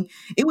training,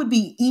 it would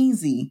be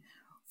easy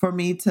for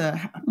me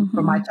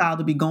for my child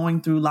to be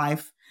going through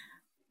life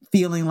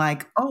feeling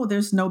like, oh,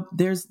 there's no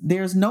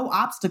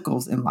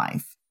obstacles in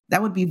life.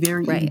 That would be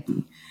very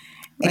easy.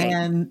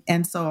 Right.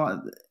 And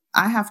so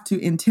I have to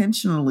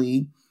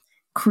intentionally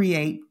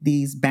create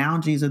these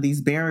boundaries or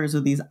these barriers or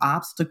these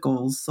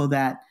obstacles so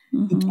that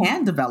you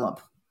can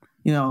develop,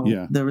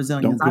 the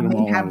resilience. I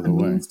may have the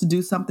means to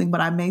do something, but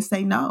I may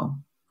say no.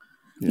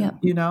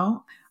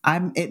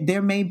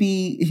 There may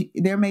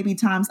be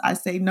times I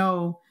say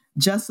no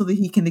just so that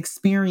he can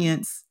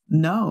experience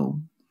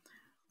no,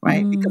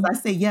 right? Because I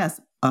say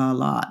yes a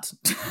lot.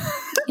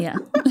 Yeah.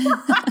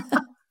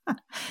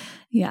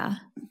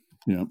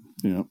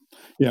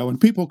 When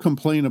people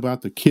complain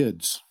about the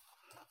kids,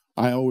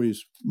 I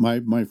always,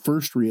 my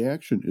first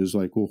reaction is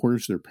like, well,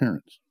 where's their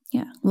parents?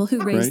 Yeah. Well, who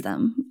raised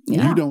them?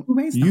 Yeah.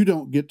 You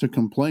don't get to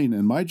complain.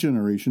 In my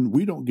generation,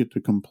 we don't get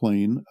to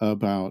complain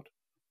about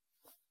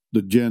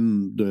the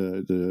Gen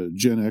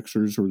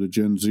Xers or the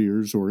Gen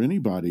Zers or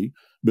anybody,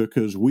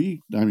 because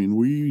we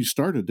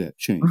started that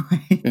chain.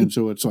 Right. And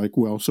so it's like,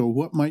 well, so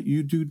what might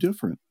you do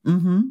different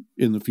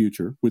in the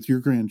future with your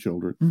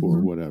grandchildren or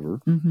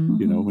whatever?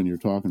 When you're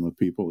talking with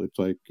people, it's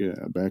like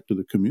back to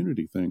the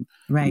community thing.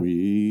 Right.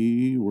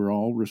 We're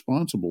all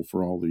responsible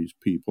for all these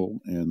people.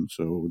 And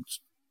so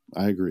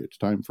I agree. It's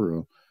time for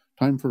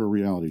a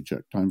reality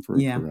check, time for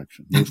a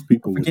correction. Most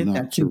people would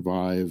not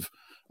survive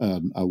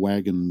a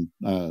wagon,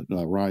 a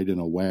ride in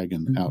a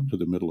wagon out to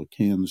the middle of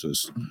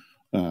Kansas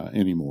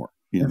anymore.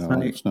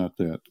 Right. It's not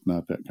that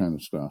kind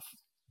of stuff.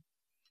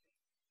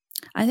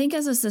 I think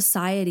as a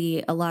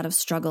society, a lot of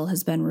struggle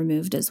has been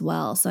removed as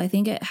well. So I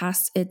think it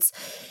has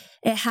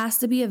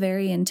to be a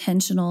very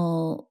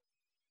intentional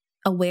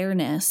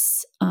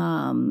awareness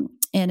and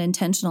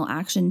intentional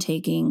action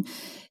taking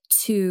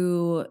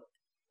to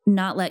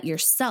not let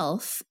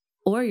yourself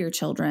or your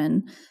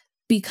children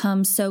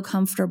become so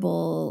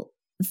comfortable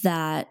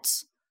that,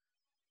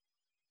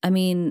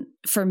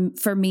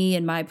 for me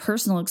in my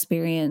personal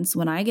experience,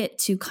 when I get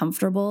too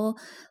comfortable,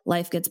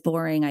 life gets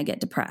boring. I get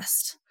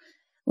depressed.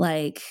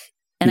 I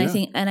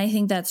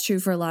think that's true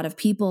for a lot of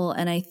people.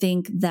 And I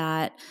think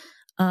that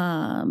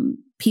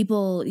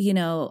people,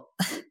 the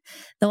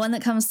one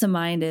that comes to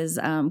mind is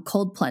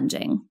cold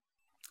plunging.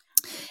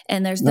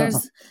 And there's okay,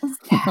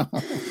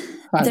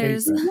 I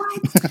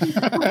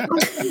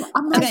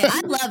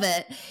love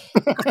it.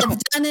 I've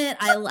done it.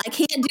 I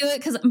can't do it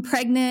because I'm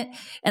pregnant,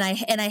 and I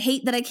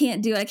hate that I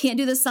can't do it. I can't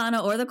do the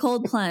sauna or the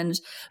cold plunge.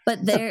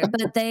 But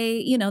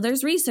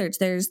there's research.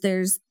 There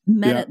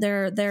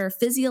are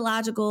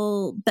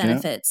physiological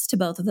benefits to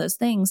both of those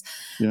things.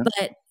 Yeah.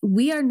 But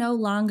we are no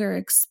longer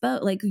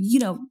exposed.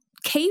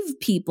 Cave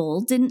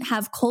people didn't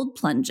have cold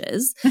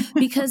plunges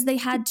because they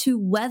had to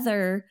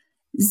weather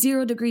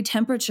 0-degree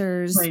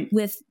temperatures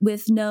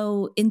with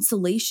no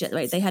insulation,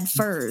 right? They had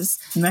furs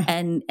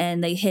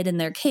and they hid in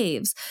their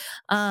caves.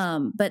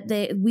 But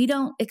we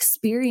don't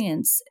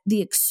experience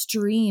the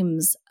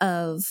extremes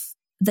of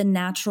the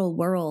natural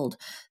world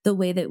the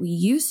way that we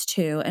used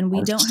to. And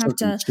we don't have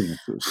to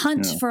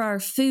hunt for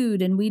our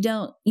food, and we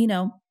don't,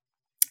 and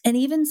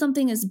even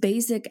something as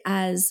basic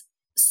as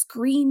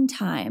screen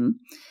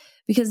time,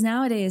 because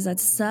nowadays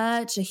that's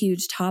such a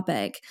huge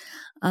topic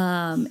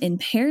in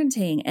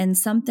parenting, and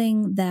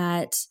something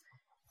that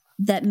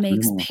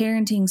makes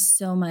parenting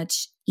so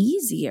much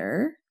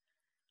easier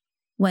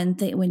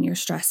when you're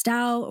stressed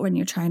out, when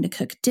you're trying to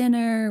cook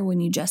dinner, when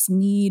you just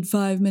need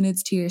 5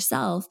 minutes to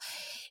yourself,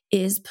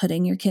 is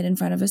putting your kid in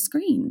front of a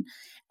screen.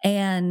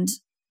 And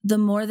the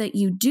more that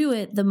you do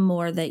it, the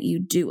more that you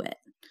do it.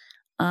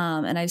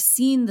 And I've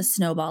seen the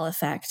snowball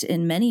effect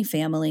in many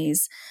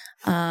families.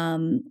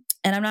 And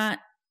I'm not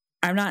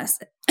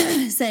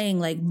saying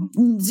like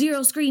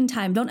 0 screen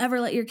time. Don't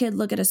ever let your kid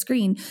look at a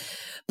screen.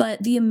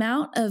 But the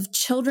amount of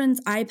children's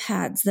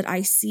iPads that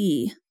I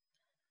see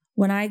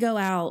when I go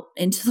out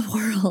into the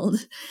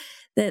world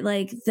that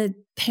like the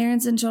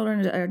parents and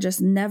children are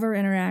just never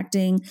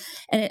interacting.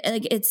 And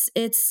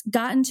it's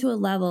gotten to a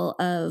level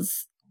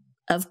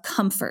of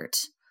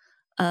comfort,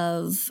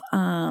 of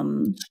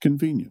it's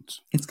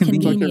convenience. It's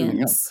convenience. Like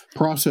everything else.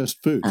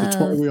 Processed foods. That's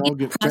why we all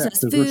get fat,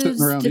 because we're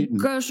sitting around eating.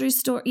 Grocery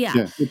store.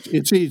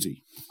 It's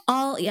easy.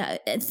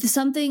 It's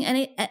something,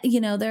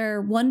 and there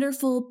are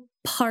wonderful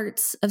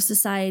parts of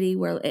society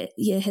where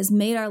it has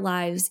made our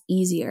lives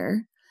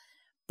easier,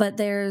 but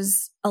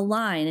there's a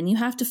line, and you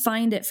have to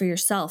find it for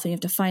yourself, and you have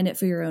to find it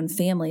for your own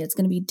family. It's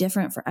going to be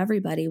different for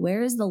everybody.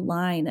 Where is the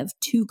line of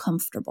too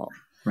comfortable?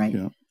 Right.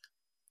 Yeah.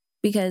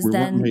 Because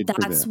then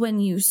that's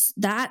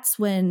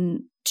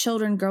when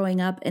children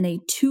growing up in a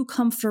too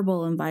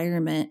comfortable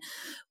environment,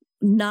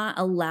 not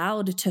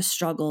allowed to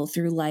struggle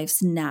through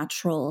life's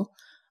natural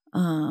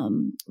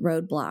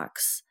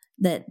roadblocks,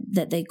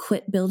 that they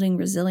quit building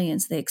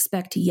resilience. They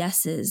expect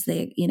yeses,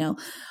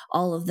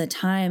 all of the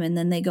time. And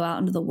then they go out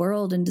into the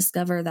world and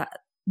discover that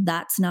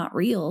that's not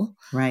real.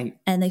 Right.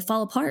 And they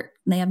fall apart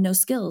and they have no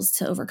skills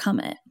to overcome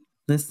it.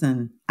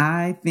 Listen,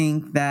 I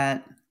think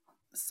that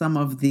some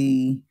of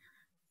the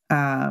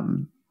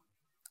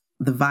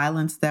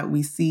violence that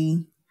we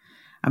see,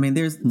 I mean,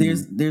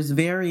 there's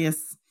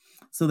various,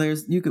 so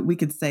we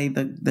could say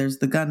that there's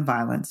the gun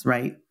violence,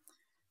 right?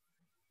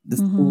 The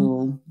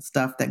school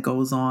stuff that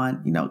goes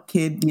on,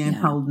 kid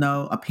being told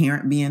no, a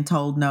parent being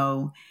told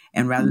no,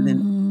 and rather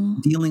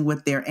than dealing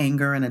with their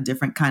anger in a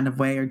different kind of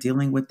way or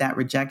dealing with that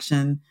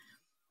rejection,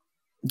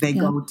 they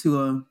go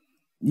to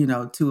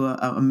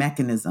a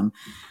mechanism.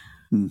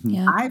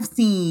 I've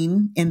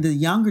seen in the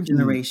younger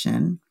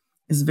generation,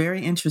 is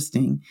very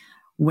interesting,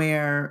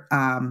 where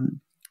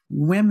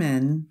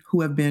women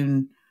who have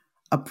been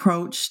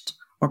approached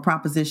or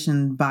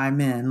propositioned by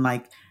men,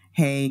 like,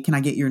 hey, can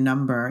I get your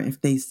number?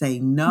 If they say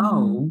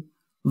no,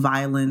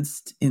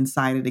 violence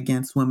incited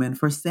against women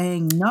for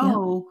saying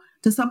no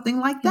to something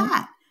like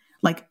that.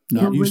 Like,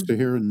 not used to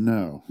hearing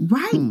no.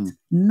 Right.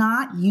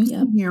 Not used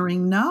to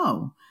hearing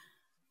no.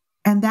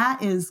 And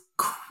that is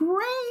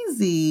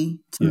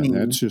crazy to me.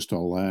 That's just a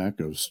lack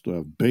of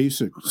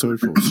basic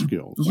social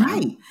skills.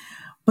 Right.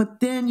 But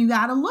then you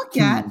got to look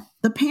at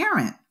the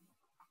parent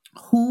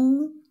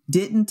who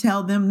didn't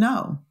tell them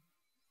no.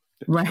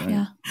 Right.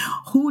 Yeah.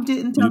 Who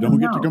didn't tell them no?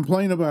 You don't get to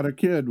complain about a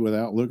kid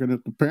without looking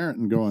at the parent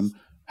and going,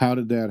 how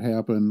did that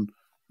happen?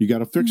 You got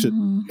to fix it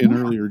in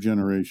earlier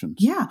generations.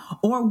 Yeah.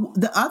 Or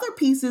the other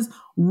piece is,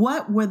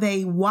 what were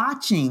they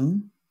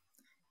watching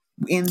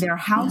in their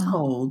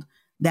household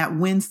that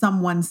when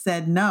someone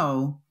said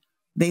no,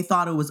 they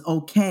thought it was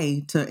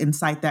okay to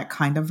incite that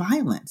kind of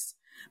violence?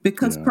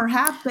 Because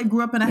perhaps they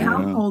grew up in a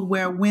household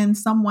where when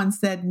someone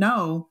said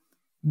no,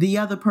 the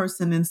other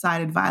person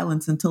incited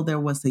violence until there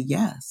was a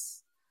yes.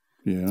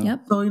 Yeah.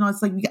 Yep. So,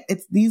 it's like,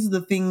 these are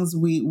the things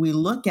we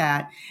look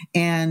at,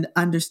 and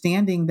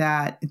understanding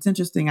that it's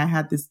interesting.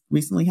 I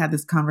recently had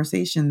this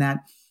conversation that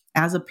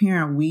as a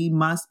parent, we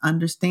must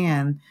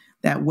understand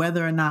that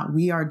whether or not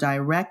we are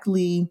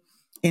directly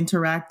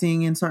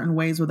interacting in certain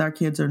ways with our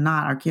kids or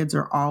not, our kids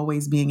are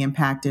always being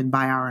impacted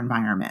by our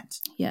environment.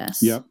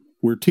 Yes. Yep.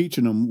 We're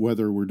teaching them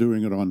whether we're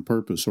doing it on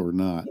purpose or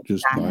not.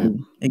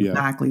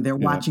 Exactly. They're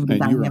watching the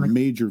dynamics. You're a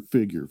major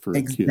figure for a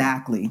kid.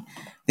 Exactly.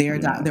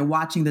 They're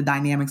watching the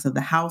dynamics of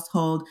the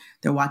household.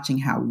 They're watching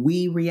how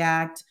we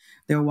react.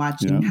 They're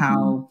watching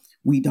how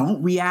we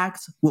don't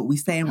react, what we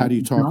say. And how do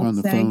you talk on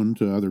the phone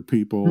to other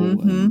people?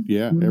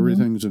 And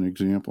everything's an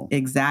example.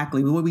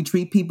 Exactly. The way we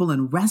treat people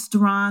in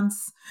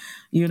restaurants,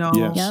 Yes.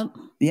 Yep.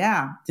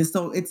 Yeah. Just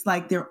so it's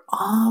like they're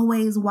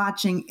always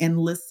watching and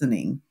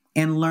listening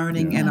and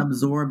learning and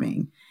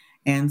absorbing.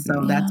 And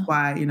so that's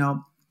why,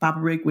 Papa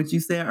Rick, what you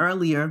said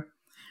earlier,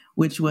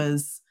 which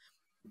was,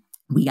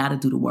 we got to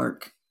do the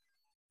work.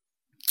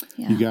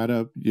 You got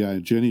to,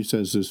 Jenny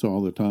says this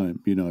all the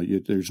time,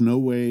 there's no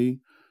way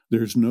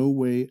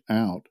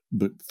out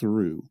but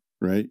through,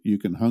 right? You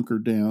can hunker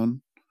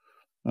down,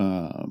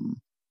 but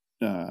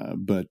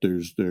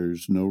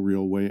there's no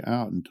real way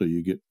out until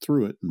you get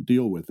through it and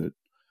deal with it.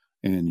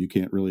 And you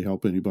can't really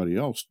help anybody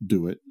else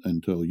do it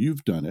until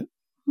you've done it.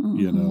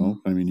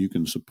 I mean, you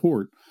can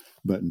support,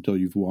 but until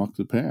you've walked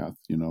the path,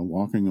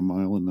 walking a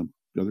mile in the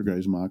other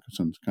guy's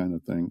moccasins kind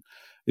of thing,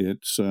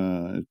 it's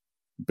a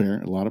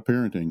lot of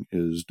parenting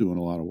is doing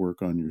a lot of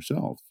work on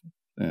yourself,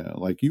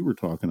 like you were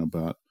talking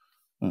about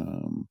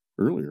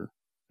earlier,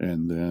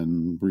 and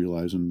then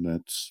realizing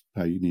that's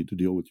how you need to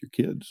deal with your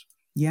kids.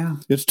 Yeah.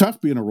 It's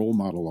tough being a role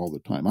model all the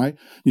time.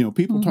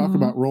 People talk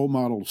about role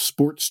models,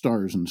 sports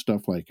stars and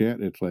stuff like that.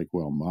 It's like,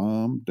 well,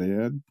 mom,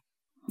 dad,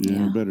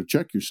 you better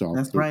check yourself.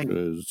 That's right.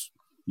 Because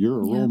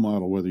you're a role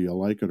model, whether you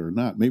like it or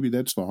not. Maybe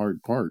that's the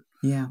hard part.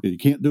 Yeah. You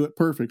can't do it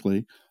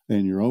perfectly,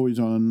 and you're always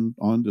on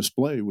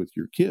display with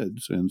your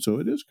kids. And so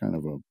it is kind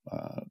of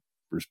a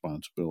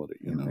responsibility.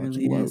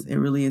 It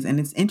really is. And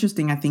it's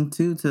interesting, I think,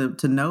 too,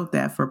 to note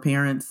that for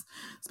parents,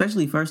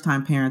 especially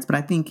first-time parents, but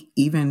I think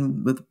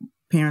even with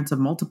parents of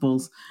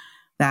multiples,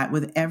 that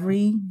with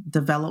every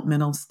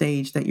developmental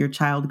stage that your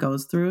child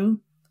goes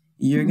through,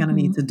 you're going to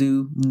need to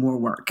do more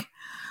work.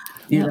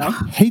 I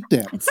hate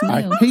that.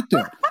 I hate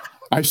that.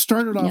 I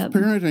started off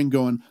parenting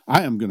going,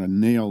 I am going to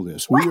nail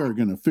this. We are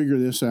going to figure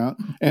this out.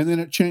 And then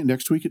it changed.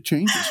 Next week it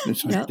changes.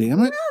 It's like, damn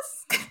it.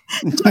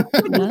 Just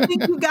when you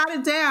think you got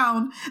it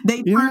down,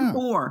 they turn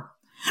 4.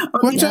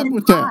 Or what's up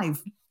with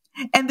 5.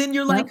 And then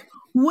you're like,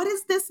 what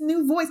is this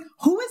new voice?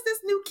 Who is this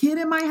new kid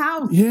in my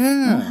house?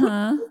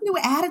 Yeah. New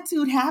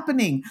attitude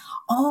happening.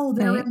 Oh,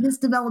 they're in this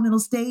developmental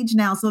stage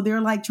now. So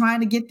they're like trying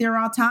to get their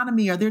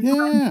autonomy, or they're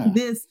trying to do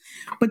this.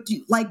 But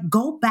you like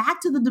go back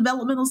to the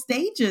developmental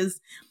stages.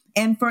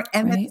 And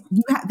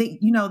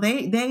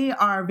they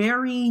are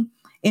very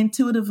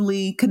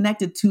intuitively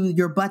connected to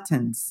your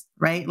buttons,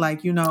 right?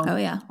 Like,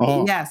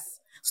 yes.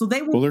 So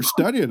they will. Well, they're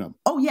studying them.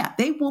 Oh yeah,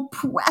 they will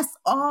press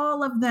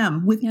all of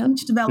them with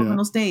each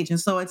developmental stage, and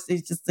so it's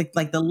just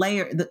like the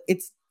layer.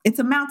 It's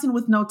a mountain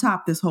with no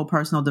top. This whole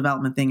personal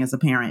development thing as a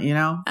parent,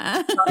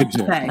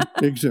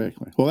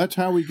 Exactly. Well, that's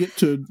how we get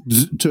to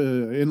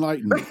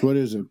enlightenment. What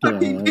is it?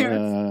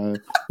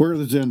 Where are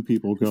the Zen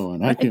people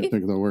going? I can't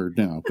think of the word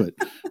now, but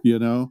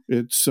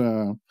it's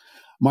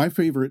my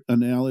favorite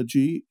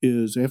analogy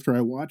is after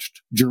I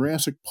watched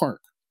Jurassic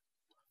Park.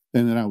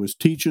 And then I was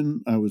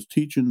teaching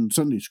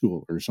Sunday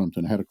school or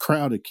something. I had a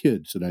crowd of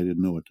kids that I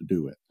didn't know what to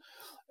do with.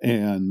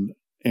 And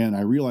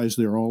I realized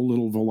they're all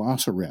little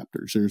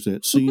velociraptors. There's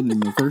that scene in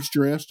the first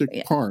Jurassic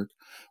Park,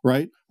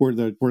 right? Where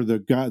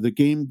the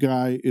game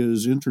guy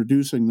is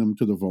introducing them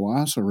to the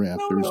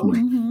velociraptors.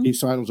 And he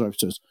sidles up and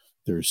says,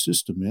 they're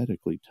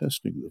systematically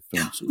testing the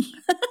fences.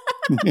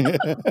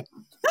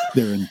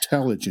 They're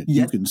intelligent.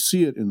 Yes. You can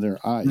see it in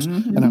their eyes.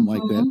 And I'm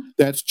like,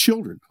 that's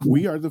children.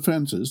 We are the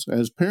fences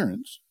as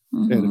parents.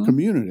 At a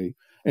community,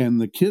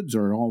 and the kids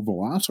are all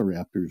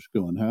velociraptors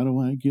going, how do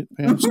I get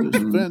past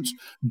this fence?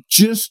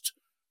 Just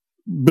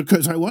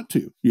because I want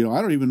to.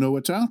 I don't even know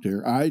what's out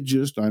there. I'm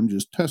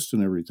just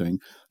testing everything.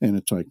 And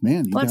it's like,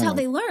 man, that's how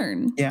they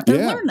learn. Yeah.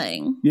 They're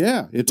learning.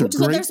 Yeah. It's which a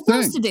great is what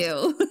they're supposed to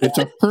do. It's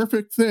a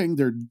perfect thing.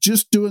 They're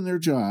just doing their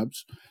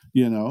jobs,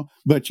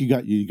 but you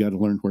got to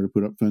learn where to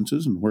put up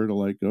fences and where to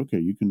okay,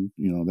 you can,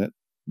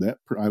 that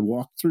I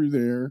walked through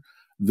there.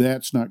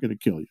 That's not going to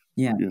kill you.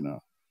 Yeah.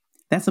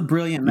 That's a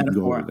brilliant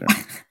metaphor.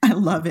 I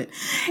love it.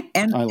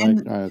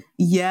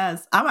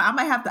 Yes, I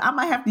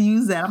might have to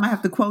use that. I might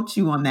have to quote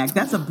you on that.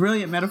 That's a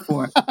brilliant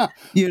metaphor.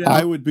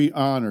 I would be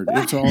honored.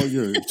 It's all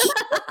yours.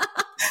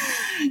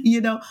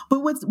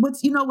 But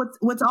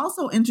what's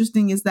also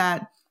interesting is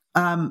that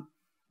a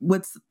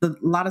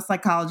lot of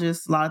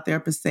psychologists, a lot of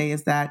therapists say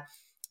is that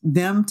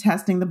them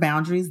testing the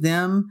boundaries,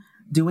 them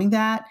doing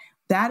that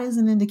is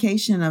an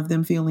indication of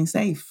them feeling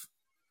safe.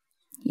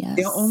 Yes.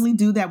 They'll only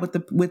do that with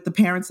the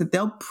parents that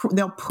they'll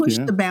push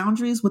the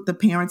boundaries with the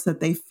parents that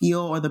they feel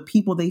or the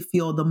people they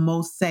feel the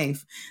most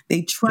safe.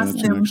 They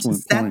trust them to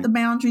set the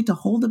boundary, to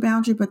hold the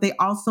boundary, but they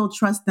also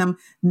trust them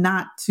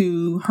not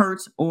to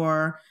hurt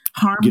or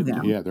harm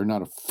them. Yeah, they're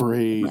not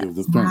afraid of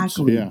the fence.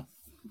 Yeah.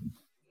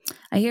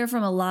 I hear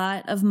from a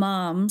lot of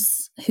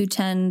moms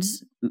tend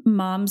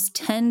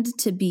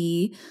to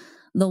be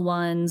the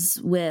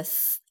ones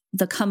with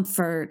the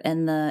comfort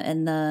and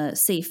the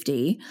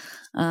safety.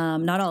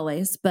 Not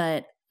always,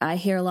 but I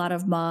hear a lot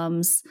of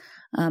moms,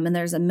 and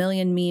there's a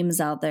million memes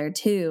out there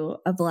too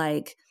of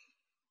like,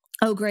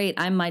 oh great,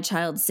 I'm my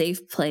child's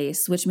safe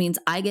place, which means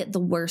I get the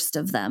worst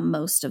of them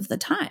most of the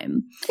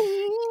time.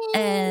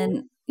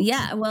 And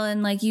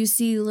and like you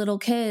see little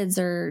kids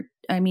or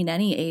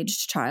any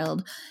aged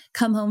child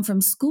come home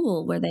from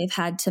school where they've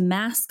had to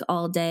mask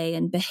all day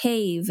and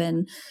behave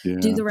and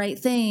do the right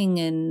thing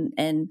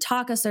and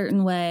talk a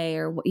certain way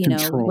or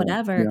Control.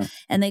 Whatever. Yeah.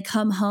 And they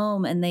come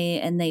home and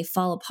they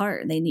fall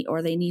apart and they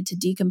need to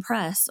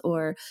decompress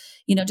or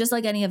just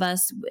like any of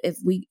us, if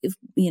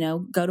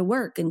go to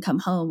work and come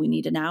home, we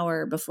need an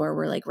hour before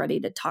we're like ready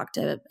to talk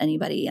to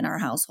anybody in our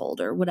household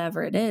or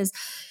whatever it is.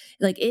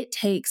 Like it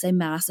takes a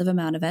massive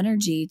amount of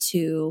energy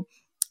to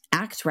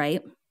act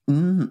right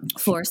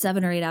for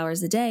 7 or 8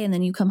 hours a day. And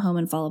then you come home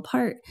and fall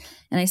apart.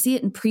 And I see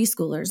it in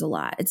preschoolers a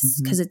lot.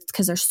 It's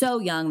because they're so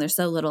young, they're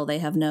so little, they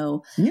have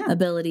no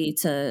ability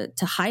to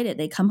hide it.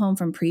 They come home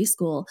from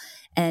preschool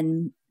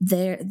and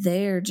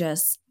they're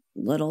just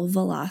little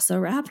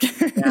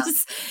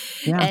velociraptors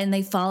and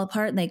they fall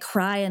apart and they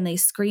cry and they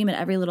scream at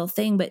every little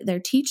thing. But their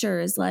teacher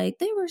is like,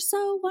 they were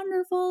so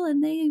wonderful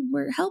and they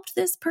helped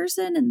this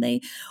person and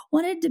they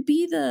wanted to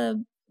be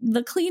the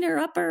cleaner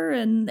upper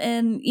and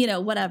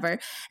whatever.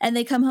 And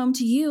they come home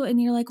to you and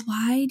you're like,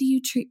 why do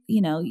you treat,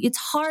 it's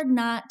hard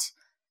not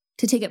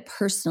to take it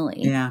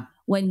personally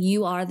when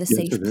you are the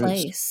safe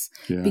place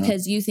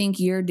because you think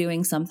you're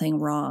doing something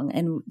wrong.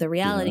 And the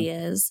reality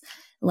is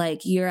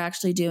like, you're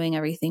actually doing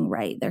everything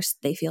right.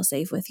 They feel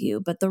safe with you,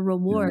 but the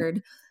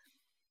reward,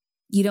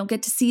 you don't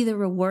get to see the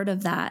reward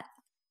of that.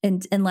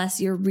 And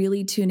unless you're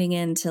really tuning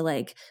in to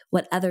like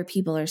what other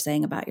people are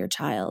saying about your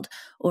child,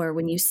 or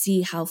when you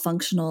see how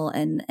functional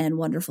and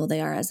wonderful they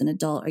are as an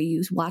adult, or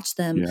you watch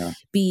them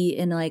be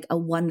in like a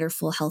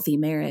wonderful, healthy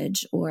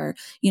marriage, or,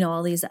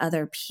 all these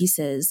other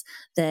pieces,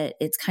 that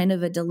it's kind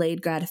of a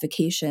delayed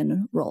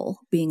gratification role,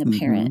 being a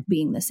parent,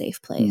 being the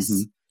safe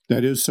place.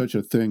 that is such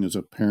a thing as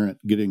a parent,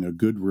 getting a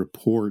good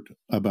report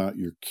about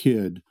your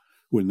kid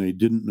when they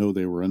didn't know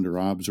they were under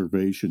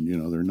observation.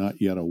 They're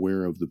not yet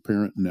aware of the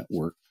parent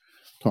network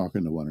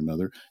talking to one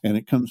another.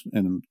 And come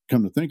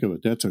to think of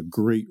it, that's a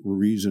great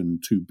reason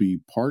to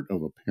be part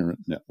of a parent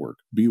network.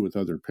 Be with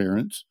other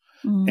parents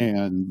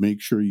and make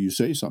sure you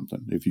say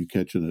something. If you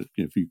catch an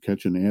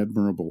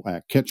admirable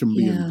act, catch them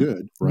being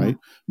good, right?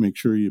 Make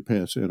sure you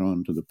pass that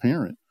on to the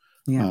parent.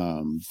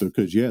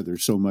 Because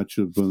there's so much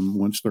of them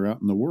once they're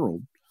out in the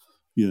world.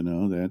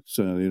 That's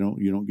you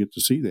don't get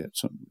to see that.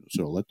 So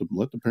let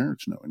the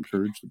parents know.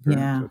 Encourage the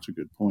parents. That's a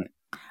good point.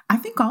 I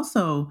think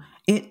also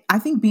I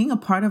think being a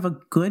part of a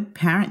good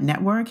parent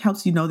network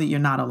helps you know that you're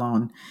not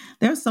alone.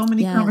 There's so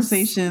many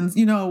conversations,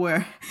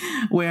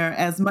 where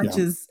as much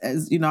as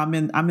I'm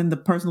in the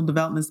personal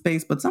development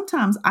space, but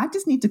sometimes I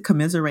just need to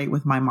commiserate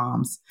with my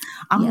moms.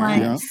 I'm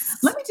like,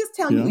 let me just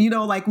tell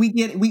you, like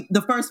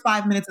the first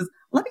 5 minutes is,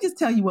 let me just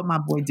tell you what my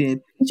boy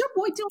did. Is your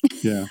boy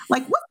doing? Yeah.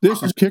 Like, what's this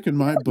happening? Is kicking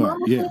my butt.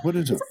 Yeah. What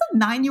is it? Is this a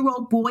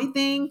 9-year-old boy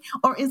thing,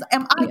 or is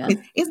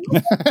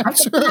my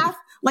psychopath?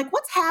 Like,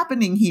 what's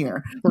happening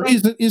here? Or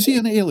is he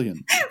an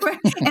alien? Right?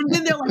 And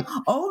then they're like,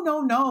 oh,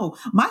 no,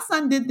 my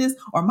son did this,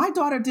 or my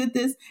daughter did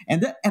this.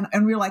 And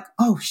we're like,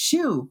 oh,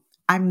 shoo,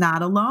 I'm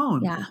not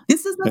alone. Yeah.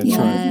 This is a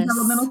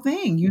developmental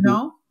thing,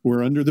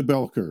 We're under the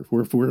bell curve.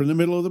 We're in the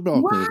middle of the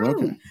bell curve.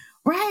 Okay.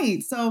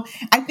 Right. So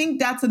I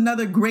think that's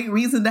another great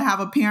reason to have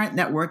a parent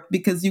network,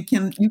 because you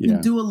can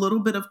do a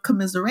little bit of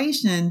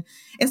commiseration,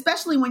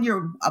 especially when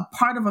you're a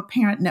part of a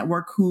parent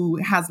network who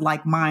has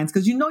like minds,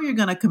 because you're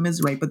going to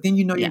commiserate, but then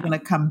you're going to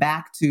come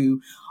back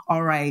to,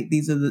 all right,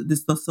 these are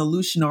the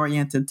solution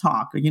oriented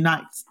talk, or you're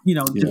not,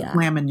 just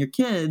slamming your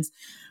kids.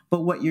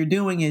 But what you're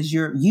doing is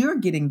you're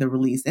getting the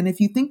release. And if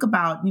you think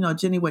about,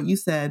 Jenny, what you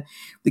said,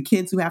 the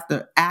kids who have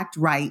to act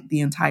right the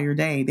entire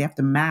day, they have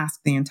to mask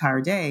the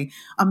entire day.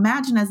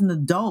 Imagine as an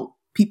adult,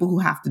 people who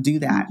have to do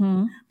that,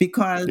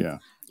 because,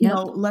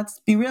 let's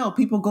be real,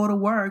 people go to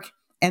work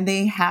and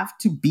they have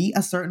to be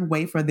a certain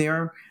way for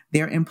their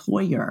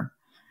employer.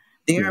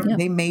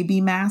 They may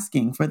be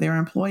masking for their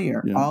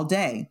employer all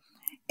day.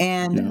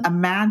 And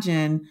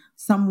imagine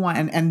someone,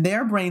 and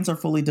their brains are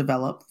fully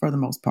developed for the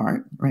most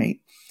part,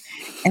 right?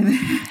 And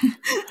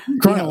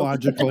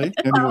chronologically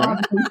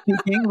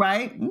speaking,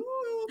 right?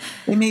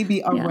 They may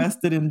be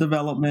arrested in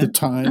development. The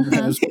time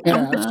has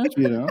passed,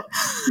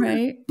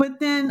 right? But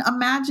then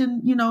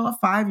imagine, a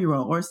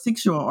 5-year-old or a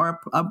 6-year-old or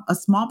a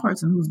small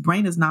person whose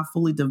brain is not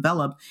fully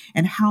developed,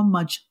 and how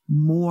much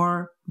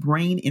more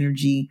brain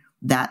energy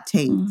that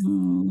takes.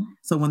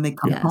 So when they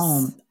come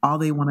home, all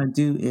they want to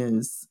do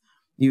is,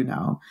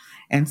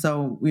 and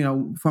so,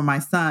 for my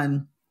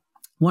son,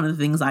 one of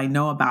the things I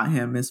know about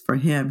him is, for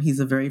him, he's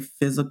a very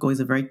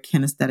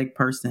kinesthetic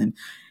person.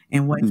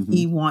 And what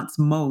he wants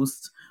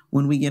most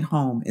when we get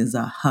home is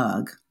a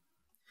hug.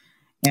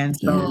 And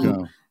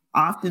so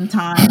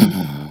oftentimes,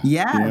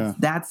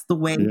 that's the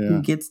way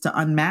he gets to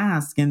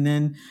unmask. And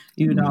then,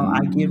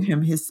 I give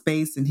him his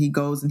space, and he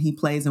goes and he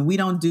plays, and we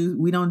don't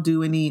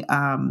do any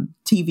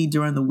TV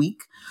during the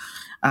week.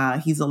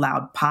 He's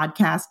allowed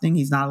podcasting.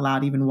 He's not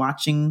allowed even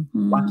watching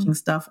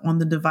stuff on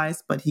the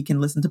device, but he can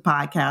listen to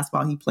podcasts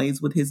while he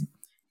plays with his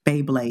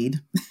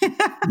Beyblade.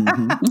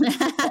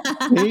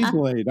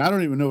 Beyblade. I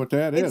don't even know what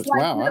that is.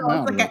 Like, wow.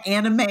 It's like an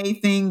anime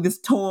thing, this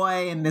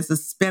toy, and there's a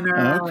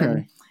spinner.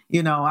 Okay.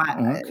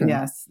 And,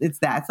 yes, it's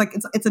that. It's like,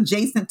 it's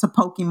adjacent to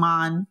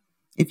Pokemon.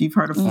 If you've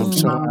heard of Pokemon. I'm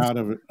so out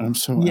of it.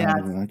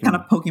 Kind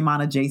of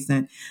Pokemon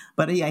adjacent.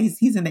 But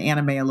he's into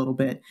anime a little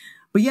bit.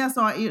 But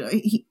so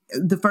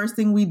the first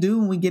thing we do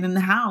when we get in the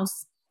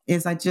house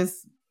is I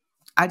just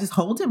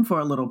hold him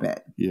for a little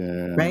bit.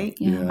 Yeah. Right?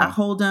 Yeah. I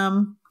hold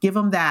him, give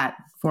him that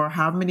for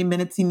however many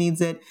minutes he needs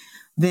it.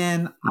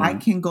 Then I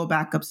can go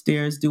back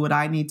upstairs, do what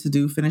I need to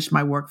do, finish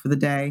my work for the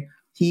day.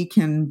 He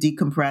can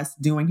decompress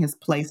doing his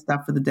play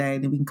stuff for the day.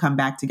 Then we can come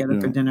back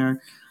together for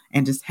dinner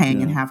and just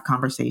hang and have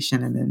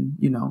conversation, and then,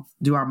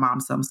 do our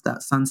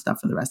son stuff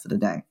for the rest of the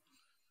day.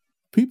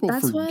 People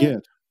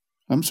forget.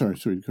 I'm sorry,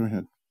 sweetie, go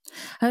ahead.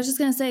 I was just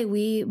going to say,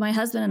 my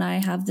husband and I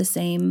have the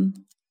same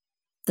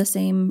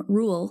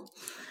rule.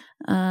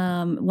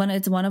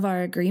 It's one of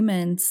our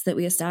agreements that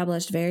we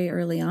established very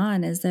early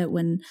on, is that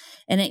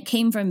and it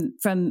came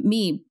from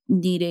me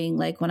needing,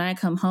 like, when I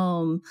come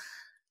home,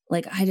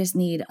 like, I just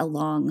need a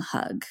long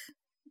hug.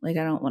 Like,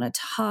 I don't want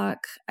to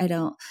talk. I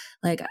don't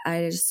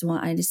I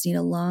just need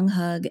a long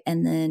hug.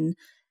 And then,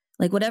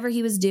 like, whatever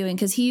he was doing,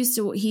 cause he used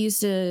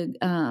to,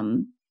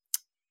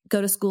 go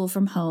to school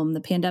from home.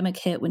 The pandemic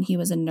hit when he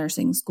was in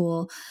nursing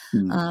school.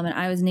 And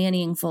I was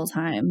nannying full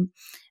time.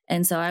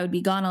 And so I would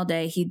be gone all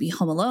day. He'd be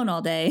home alone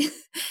all day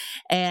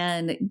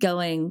and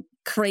going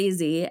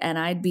crazy. And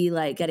I'd be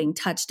like getting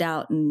touched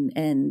out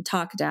and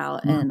talked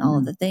out and all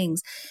of the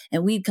things.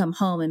 And we'd come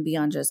home and be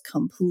on just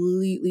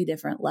completely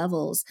different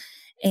levels.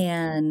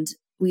 And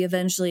we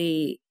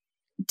eventually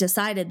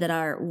decided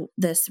that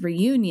this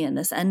reunion,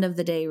 this end of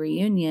the day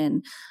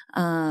reunion,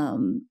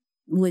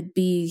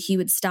 he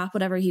would stop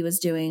whatever he was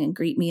doing and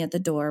greet me at the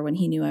door when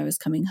he knew I was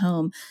coming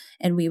home.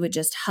 And we would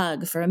just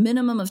hug for a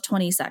minimum of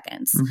 20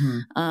 seconds.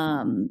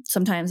 Mm-hmm.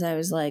 Sometimes I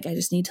was like, I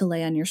just need to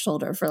lay on your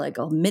shoulder for like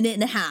a minute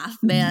and a half,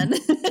 man.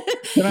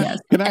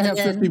 Can I have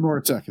 50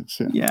 more seconds?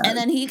 Yeah. And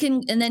then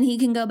he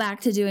can go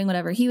back to doing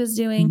whatever he was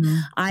doing. Mm-hmm.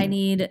 I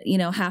need,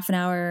 half an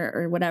hour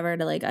or whatever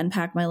to like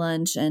unpack my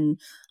lunch and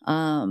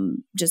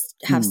just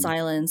have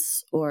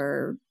silence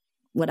or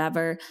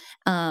whatever.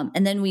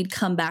 And then we'd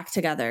come back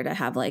together to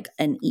have like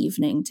an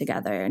evening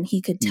together, and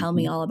he could tell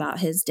me all about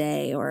his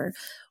day or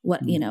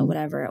what,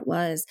 whatever it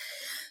was.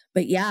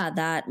 But yeah,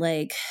 that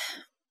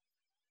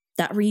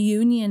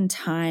reunion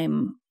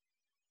time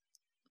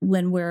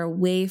when we're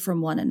away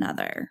from one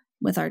another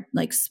with our,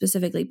 like,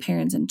 specifically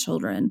parents and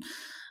children,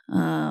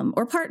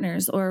 or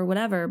partners or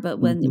whatever. But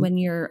when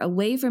you're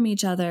away from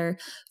each other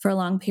for a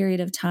long period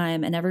of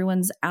time and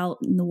everyone's out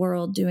in the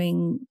world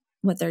doing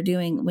what they're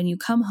doing, when you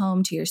come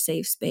home to your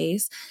safe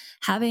space,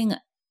 having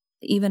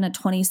even a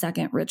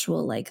 20-second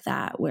ritual like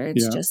that, where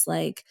it's just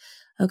like,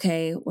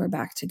 okay, we're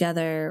back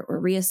together, we're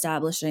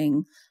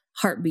reestablishing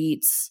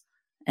heartbeats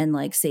and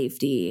like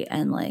safety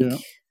and like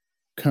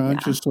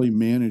consciously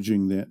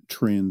managing that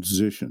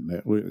transition.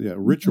 That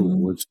ritual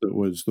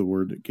was the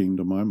word that came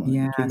to my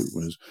mind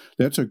too.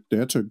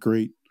 That's a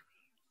great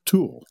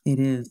tool. It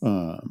is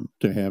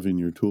to have in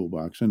your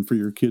toolbox and for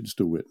your kids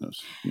to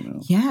witness.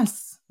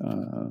 Yes.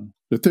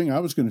 The thing I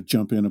was going to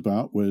jump in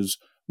about was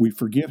we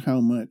forget how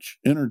much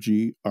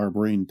energy our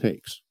brain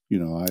takes.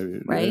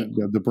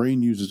 The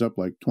brain uses up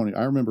like 20.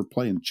 I remember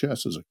playing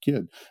chess as a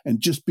kid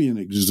and just being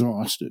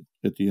exhausted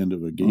at the end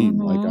of a game,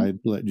 like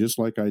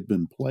I'd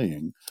been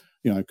playing.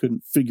 I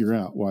couldn't figure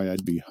out why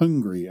I'd be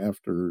hungry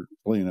after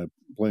playing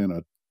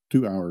a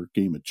 2-hour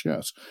game of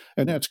chess.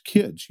 And that's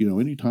kids.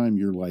 Anytime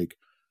you're like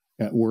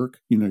at work,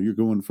 you're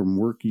going from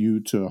work you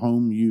to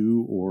home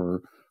you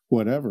or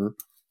whatever.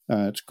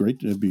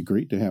 It'd be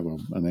great to have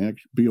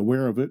be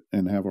aware of it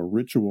and have a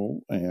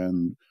ritual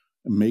and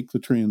make the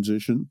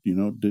transition,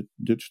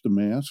 ditch the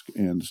mask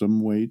and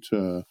some way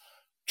to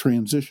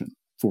transition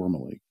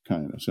formally,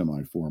 kind of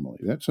semi-formally.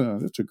 That's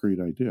a great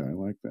idea. I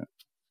like that.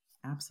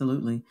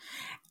 Absolutely.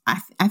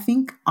 I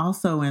think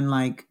also in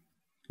like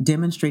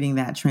demonstrating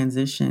that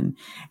transition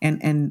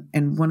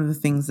and one of the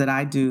things that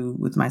I do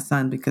with my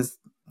son, because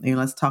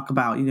let's talk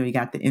about, you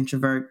got the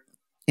introvert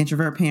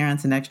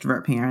parents and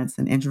extrovert parents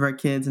and introvert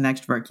kids and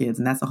extrovert kids.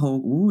 And that's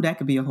that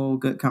could be a whole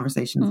good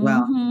conversation as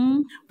well.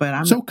 But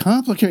I'm so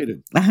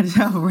complicated. I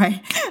know,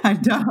 right? I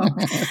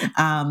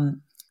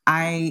know.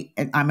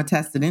 I'm a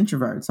tested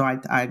introvert. So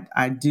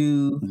I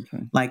do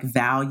like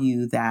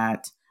value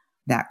that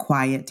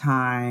quiet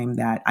time,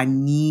 that I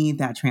need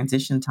that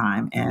transition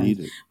time.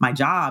 And my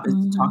job is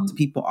to talk to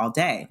people all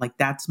day. Like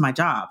that's my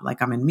job. Like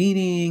I'm in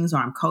meetings or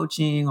I'm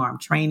coaching or I'm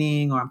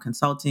training or I'm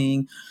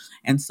consulting.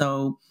 And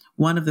so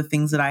one of the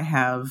things that I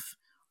have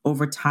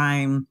over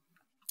time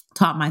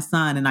taught my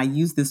son, and I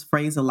use this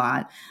phrase a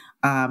lot,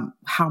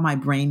 how my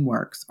brain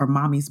works or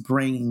mommy's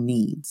brain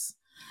needs,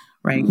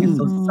 right? And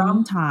so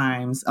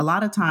sometimes, a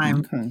lot of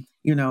times,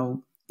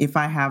 if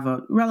I have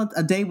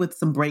a day with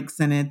some breaks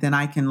in it, then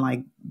I can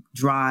like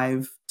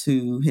drive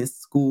to his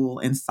school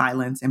in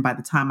silence. And by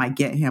the time I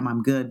get him,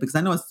 I'm good, because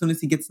I know as soon as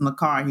he gets in the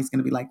car, he's going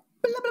to be like,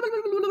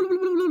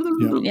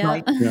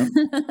 right?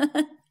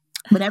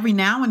 But every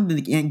now and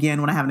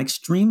again, when I have an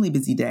extremely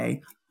busy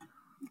day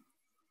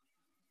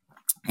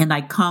and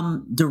I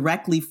come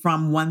directly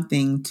from one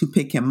thing to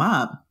pick him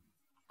up,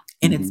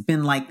 and it's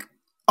been like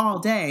all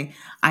day,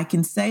 I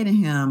can say to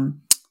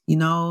him,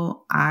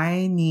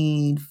 I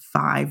need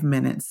 5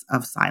 minutes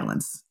of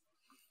silence.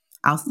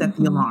 I'll set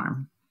the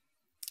alarm.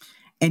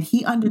 And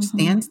he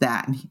understands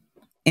that.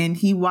 And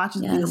he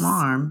watches the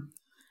alarm.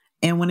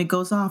 And when it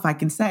goes off, I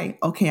can say,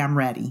 okay, I'm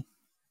ready.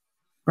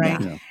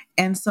 Right. Yeah.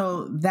 And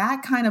so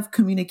that kind of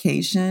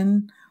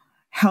communication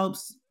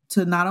helps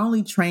to not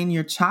only train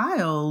your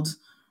child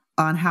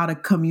on how to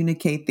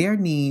communicate their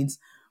needs,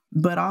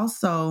 but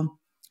also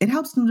it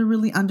helps them to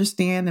really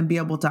understand and be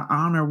able to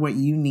honor what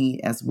you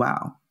need as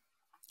well.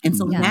 And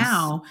so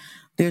now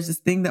there's this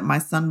thing that my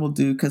son will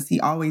do, because he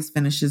always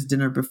finishes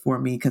dinner before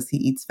me because he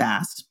eats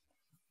fast.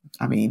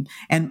 I mean,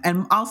 and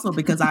also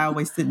because I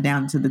always sit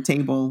down to the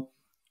table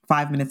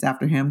 5 minutes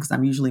after him, because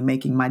I'm usually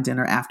making my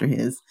dinner after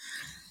his.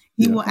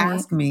 He will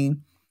ask me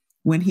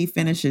when he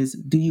finishes,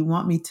 do you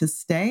want me to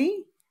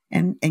stay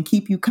and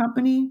keep you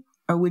company?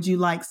 Or would you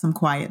like some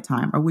quiet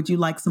time? Or would you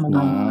like some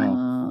alone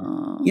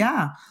time?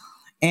 Yeah.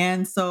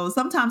 And so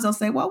sometimes I'll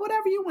say, well,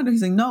 whatever you want.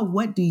 He's like, no,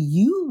 what do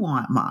you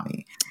want,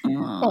 mommy?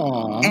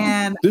 Aww.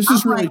 And this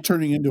is really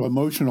turning into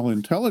emotional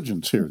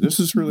intelligence here. This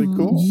is really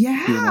cool.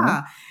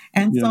 Yeah.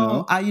 And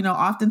so I,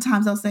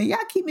 oftentimes I'll say, yeah,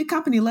 keep me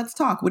company. Let's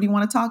talk. What do you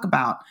want to talk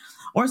about?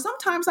 Or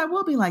sometimes I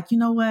will be like, you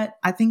know what?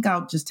 I think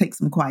I'll just take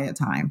some quiet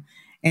time.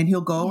 And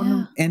he'll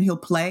go and he'll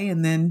play.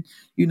 And then,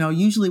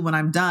 usually when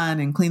I'm done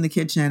and clean the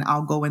kitchen,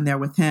 I'll go in there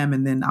with him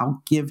and then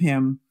I'll give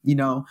him,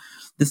 the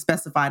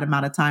specified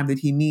amount of time that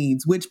he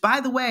needs, which,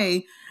 by the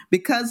way,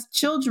 because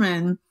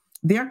children,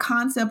 their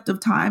concept of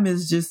time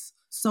is just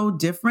so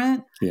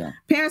different. Yeah.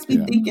 Parents be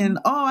thinking,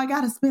 oh, I got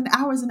to spend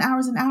hours and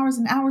hours and hours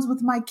and hours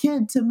with my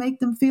kid to make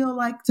them feel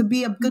like to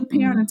be a good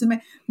parent and to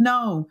make,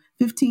 no,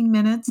 15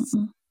 minutes.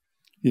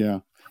 Yeah.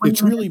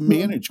 It's really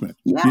management.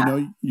 Yeah. You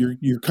know,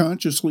 you're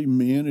consciously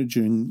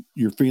managing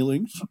your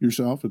feelings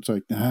yourself. It's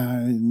like,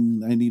 I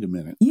need a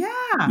minute.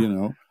 Yeah. You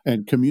know,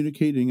 and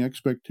communicating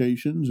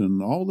expectations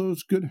and all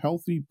those good,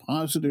 healthy,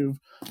 positive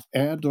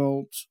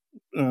adult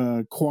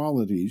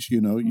qualities, you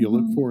know, you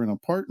look for in a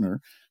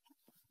partner.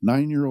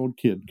 9-year-old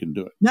kid can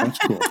do it. That's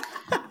cool.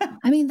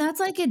 I mean, that's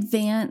like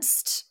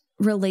advanced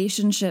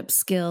relationship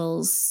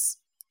skills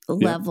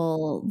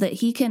level that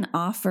he can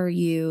offer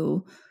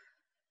you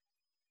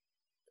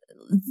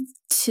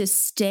to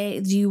stay.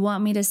 Do you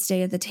want me to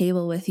stay at the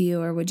table with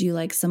you, or would you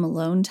like some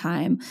alone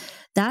time?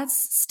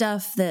 That's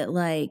stuff that,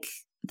 like,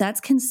 that's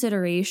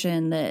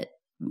consideration that,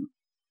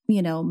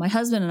 you know, my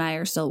husband and I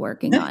are still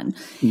working on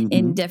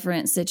in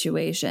different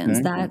situations.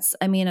 Exactly. That's,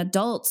 I mean,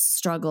 adults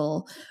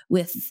struggle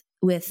with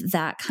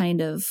that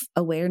kind of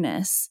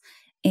awareness.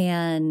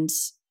 And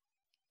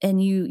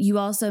you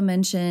also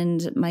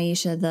mentioned,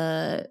 Maiysha,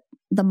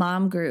 the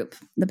mom group,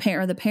 the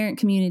parent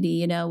community,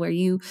 you know, where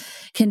you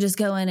can just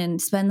go in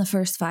and spend the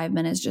first 5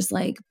 minutes just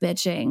like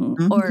bitching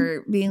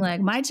or being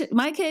like, my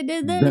kid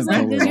did this.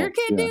 Like, does your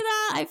kid do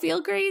that? I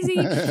feel crazy.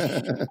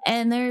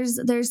 And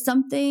there's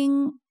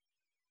something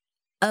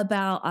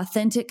about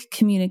authentic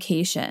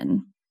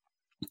communication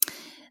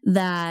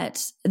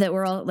that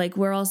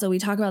we're also, we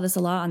talk about this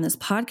a lot on this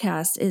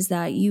podcast, is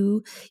that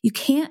you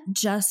can't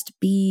just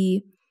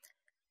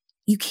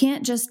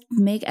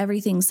make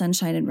everything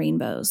sunshine and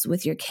rainbows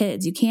with your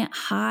kids. You can't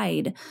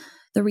hide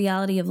the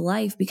reality of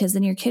life, because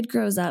then your kid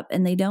grows up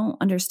and they don't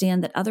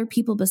understand that other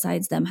people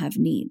besides them have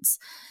needs,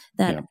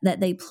 that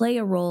they play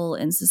a role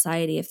in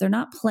society. If they're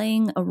not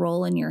playing a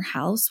role in your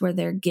house where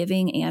they're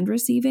giving and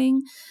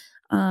receiving,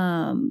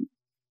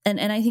 and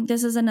I think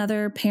this is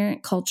another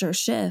parent culture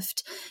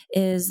shift,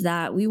 is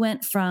that we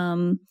went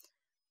from,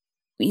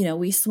 you know,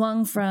 we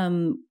swung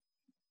from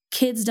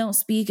kids don't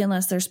speak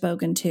unless they're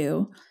spoken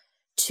to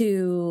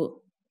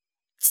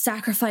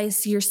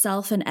sacrifice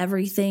yourself and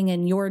everything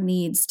and your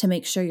needs to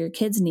make sure your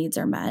kids' needs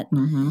are met.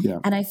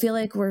 And I feel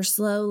like we're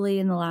slowly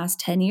in the last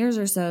 10 years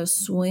or so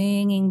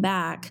swinging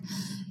back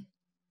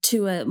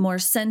to a more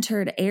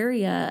centered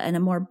area and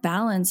a more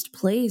balanced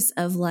place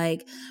of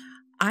like,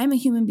 I'm a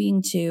human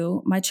being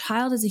too. My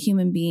child is a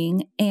human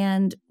being,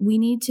 and we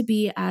need to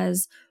be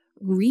as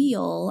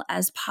real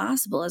as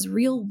possible, as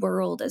real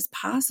world as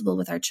possible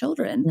with our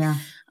children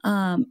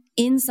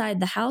inside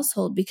the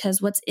household,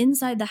 because what's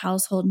inside the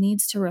household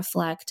needs to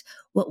reflect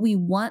what we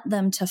want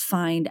them to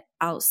find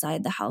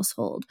outside the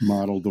household.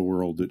 Model the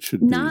world that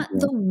should not be.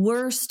 Not the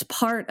worst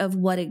part of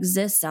what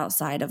exists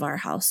outside of our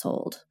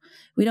household.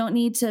 We don't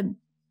need to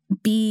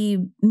be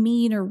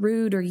mean or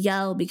rude or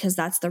yell because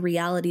that's the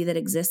reality that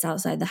exists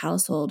outside the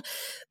household.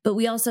 But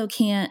we also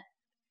can't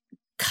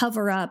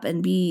cover up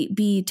and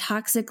be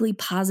toxically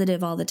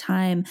positive all the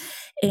time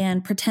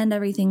and pretend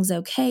everything's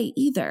okay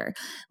either.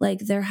 Like,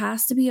 there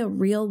has to be a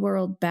real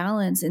world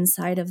balance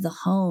inside of the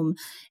home,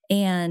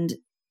 and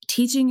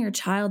teaching your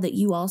child that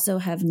you also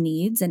have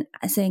needs and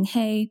saying,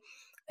 hey,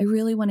 I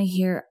really want to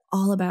hear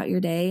all about your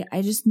day.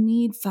 I just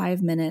need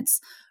 5 minutes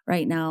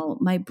right now.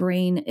 My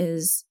brain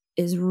is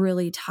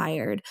really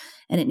tired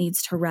and it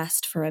needs to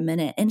rest for a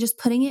minute, and just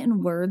putting it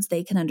in words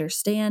they can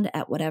understand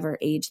at whatever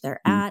age they're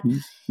at.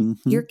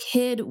 Your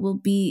kid will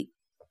be,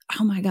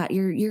 oh my God,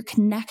 your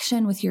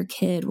connection with your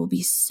kid will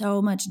be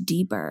so much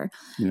deeper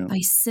by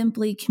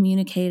simply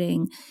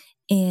communicating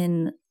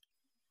in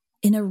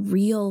a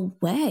real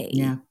way.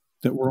 Yeah.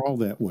 That we're all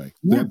that way.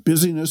 That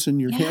busyness in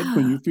your head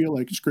when you feel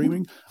like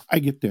screaming, I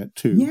get that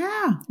too.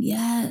 Yeah.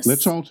 Yes.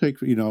 Let's all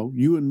take,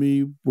 you and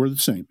me, we're the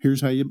same.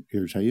 Here's how you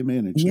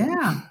manage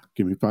that.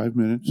 Give me 5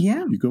 minutes.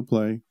 Yeah. You go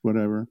play,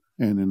 whatever.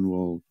 And then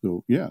we'll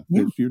go,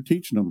 you're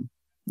teaching them.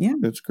 Yeah.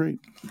 That's great.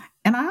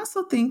 And I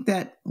also think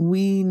that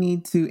we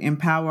need to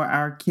empower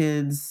our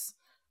kids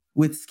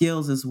with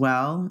skills as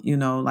well.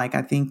 Like,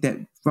 I think that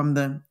from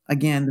the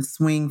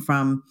swing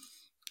from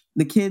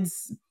the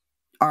kids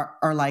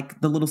are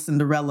like the little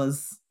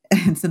Cinderellas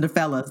and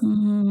Cinderfellas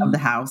of the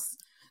house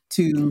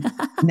to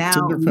now,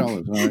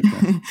 Cinderfellas, I like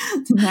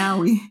that. to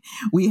now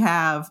we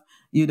have,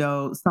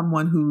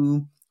 someone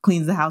who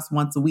cleans the house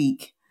once a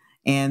week,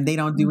 and they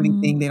don't do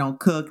anything. They don't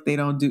cook. They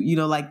don't do,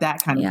 like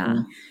that kind of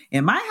thing.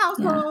 In my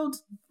household,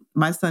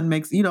 my son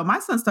makes, my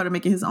son started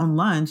making his own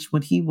lunch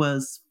when he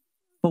was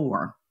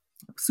 4,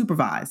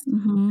 supervised.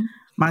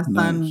 My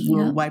son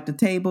will wipe the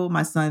table.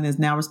 My son is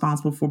now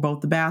responsible for both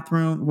the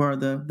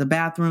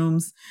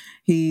bathrooms.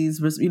 He's,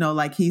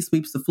 he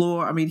sweeps the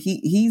floor. I mean,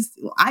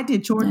 I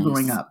did chores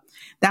growing up.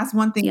 That's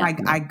one thing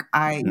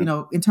I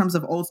in terms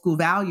of old school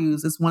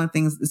values, it's one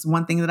thing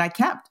that I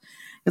kept,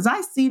 because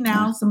I see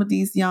now some of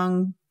these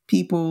young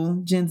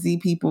people, Gen Z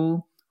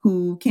people,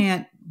 who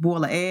can't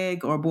boil an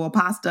egg or boil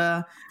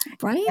pasta.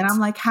 Right. And I'm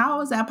like,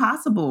 how is that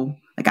possible?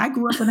 Like I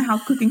grew up in a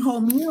house cooking whole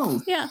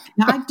meals. Yeah.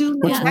 Now I do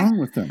know What's wrong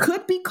with them?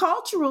 could be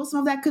cultural. Some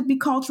of that could be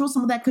cultural.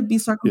 Some of that could be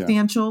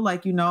circumstantial.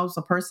 Like, so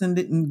a person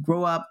didn't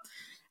grow up,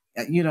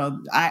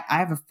 I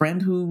have a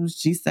friend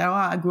she said,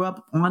 I grew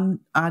up on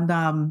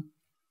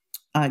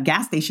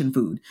gas station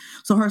food.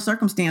 So her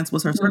circumstance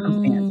was her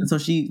circumstance. And so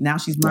she's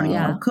learning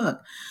how to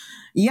cook.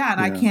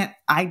 Yeah.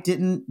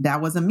 And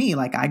that wasn't me.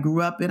 Like I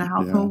grew up in a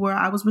household where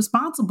I was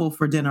responsible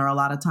for dinner a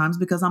lot of times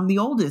because I'm the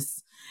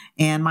oldest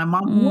and my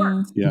mom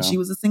worked and she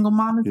was a single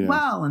mom as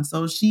well. And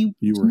so you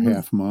were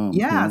half mom.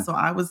 Yeah. So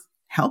I was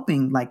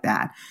helping like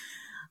that.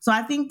 So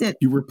I think that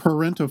you were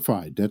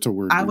parentified. That's a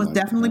word. I was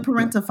definitely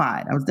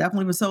parentified. I was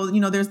definitely, so,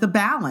 there's the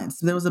balance.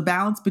 There was a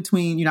balance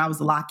between, I was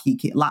a lock key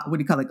kid, what do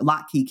you call it?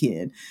 Lock key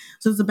kid.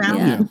 So there's a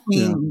balance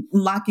between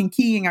lock and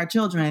keying our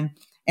children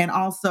and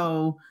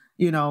also,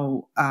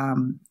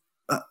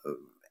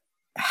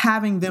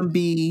 having them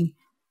be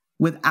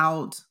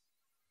without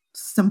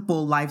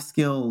simple life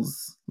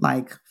skills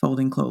like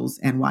folding clothes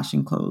and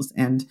washing clothes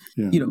and,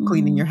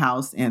 cleaning your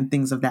house and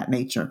things of that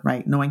nature,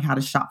 right? Knowing how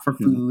to shop for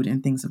food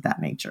and things of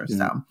that nature. Yeah.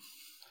 So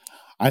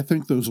I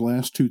think those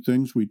last two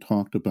things we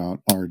talked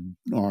about are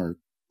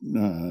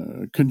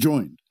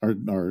conjoined,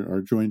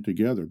 are joined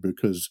together,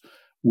 because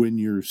when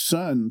your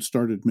son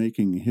started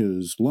making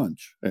his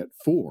lunch at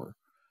 4,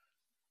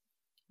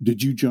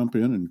 did you jump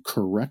in and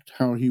correct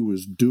how he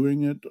was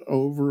doing it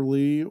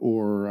overly?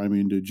 Or,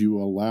 did you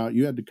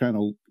had to kind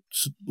of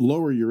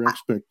lower your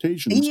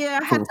expectations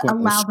for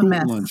what a school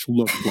lunch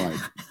looked like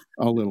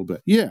a little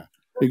bit. Yeah,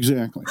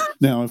 exactly.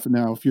 Now,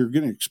 if you're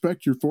going to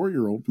expect your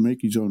 4-year-old to make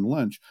his own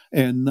lunch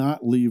and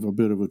not leave a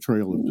bit of a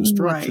trail of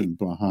destruction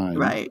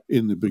behind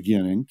in the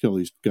beginning till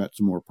he's got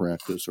some more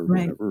practice or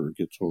whatever, or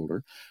gets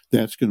older,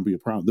 that's going to be a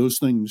problem. Those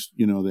things,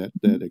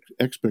 that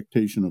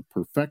expectation of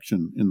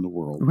perfection in the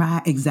world.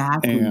 Right,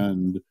 exactly.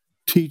 And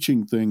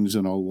teaching things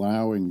and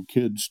allowing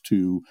kids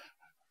to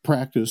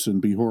practice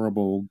and be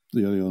horrible,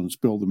 and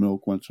spill the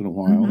milk once in a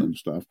while and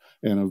stuff,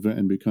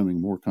 and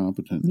becoming more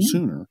competent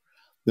sooner.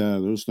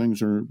 Those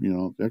things are,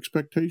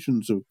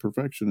 expectations of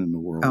perfection in the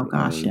world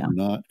are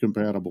not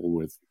compatible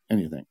with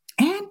anything,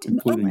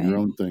 including your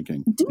own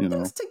thinking. Do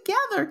things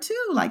together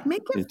too, like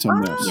make it A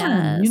fun. mess.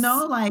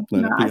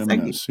 Let it be a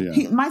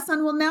mess. My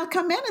son will now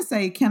come in and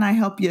say, "Can I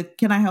help you?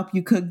 Can I help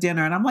you cook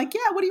dinner?" And I'm like,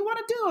 "Yeah, what do you want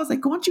to do?" I was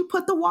like, "Why don't you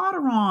put the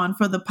water on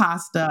for the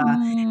pasta?"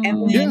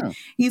 And then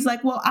he's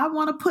like, "Well, I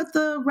want to put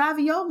the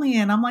ravioli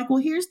in." I'm like, "Well,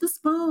 here's the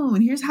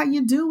spoon. Here's how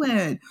you do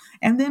it."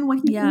 And then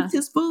when he eats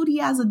his food, he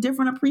has a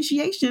different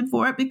appreciation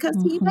for it because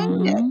he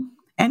made it.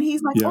 And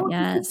he's like, "Oh,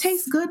 it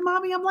tastes good,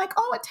 Mommy." I'm like,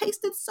 "Oh, it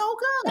tasted so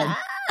good."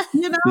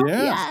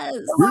 Yes.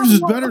 Yours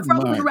is better than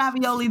mine.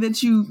 Ravioli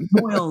that you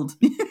boiled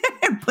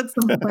and put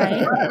some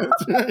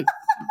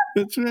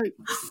That's right.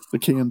 The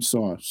canned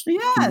sauce.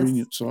 Yes.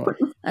 Convenient sauce.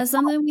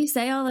 Something we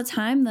say all the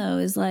time though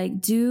is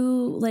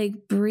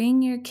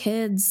bring your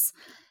kids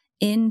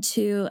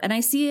into, and I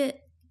see it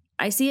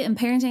in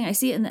parenting, I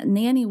see it in the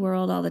nanny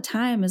world all the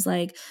time, is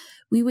like,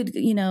 we would,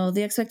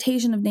 the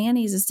expectation of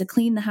nannies is to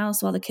clean the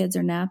house while the kids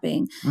are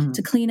napping,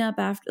 to clean up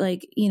after,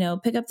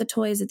 pick up the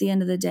toys at the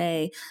end of the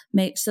day,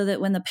 make so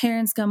that when the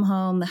parents come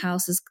home, the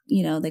house is,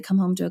 they come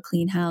home to a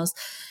clean house,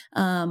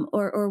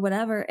 or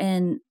whatever.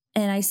 And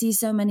I see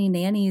so many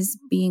nannies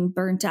being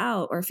burnt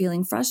out or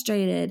feeling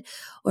frustrated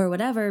or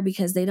whatever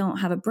because they don't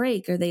have a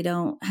break or they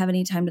don't have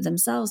any time to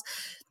themselves.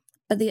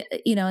 But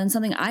and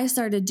something I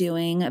started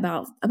doing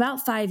about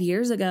 5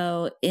 years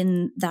ago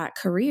in that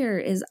career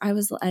is I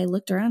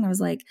looked around, I was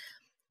like,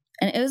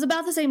 and it was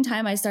about the same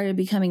time I started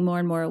becoming more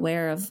and more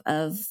aware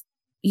of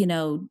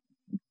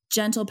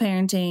gentle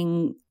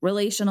parenting,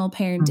 relational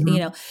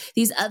parenting,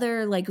 these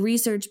other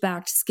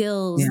research-backed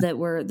skills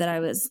that I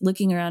was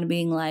looking around and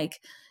being like,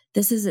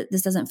 this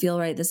doesn't feel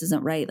right. This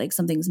isn't right. Like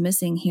something's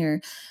missing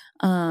here.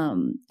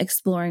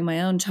 Exploring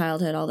my own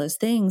childhood, all those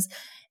things.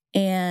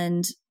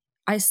 And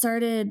I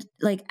started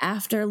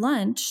after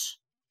lunch,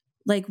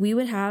 we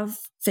would have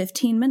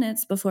 15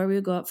 minutes before we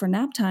would go up for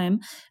nap time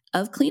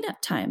of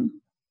cleanup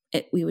time.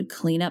 We would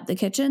clean up the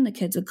kitchen. The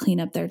kids would clean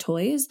up their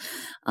toys,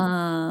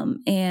 or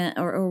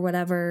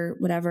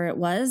whatever it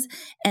was.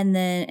 And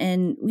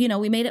then,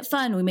 we made it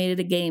fun. We made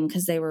it a game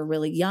because they were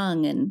really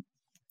young. And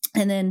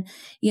then,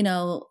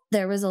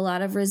 there was a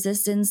lot of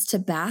resistance to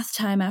bath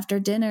time after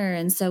dinner.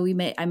 And so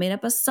I made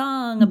up a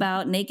song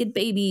about naked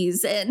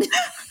babies and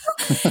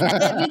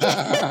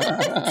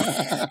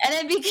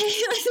it became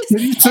Can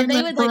you sing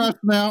that for us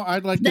now?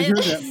 I'd like to hear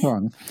that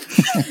song.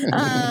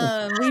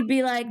 We'd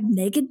be like,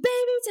 naked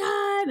baby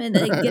time, and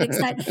they'd get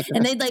excited,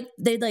 and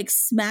they'd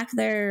smack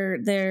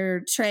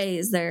their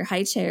trays, their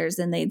high chairs,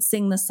 and they'd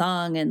sing the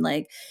song, and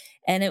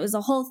it was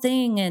a whole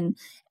thing, and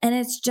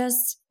it's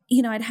just,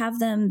 I'd have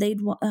them,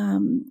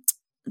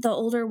 the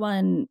older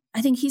one,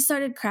 I think he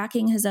started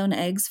cracking his own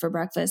eggs for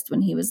breakfast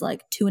when he was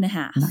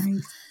 2.5.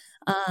 Nice.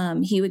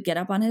 He would get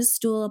up on his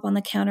stool up on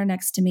the counter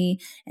next to me,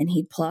 and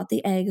he'd pull out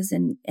the eggs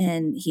and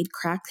he'd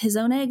crack his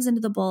own eggs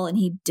into the bowl, and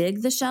he'd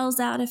dig the shells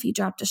out if he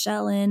dropped a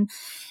shell in.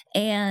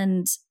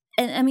 And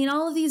and I mean,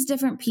 all of these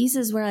different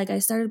pieces where like I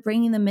started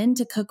bringing them in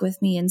to cook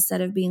with me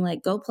instead of being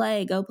like, go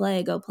play, go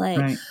play, go play.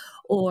 Right.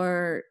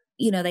 Or,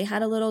 they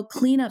had a little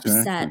cleanup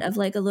set of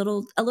like a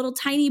little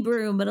tiny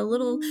broom, but a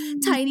little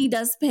tiny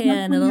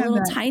dustpan and a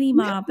little tiny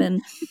mop.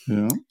 And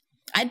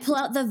I'd pull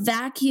out the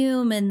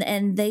vacuum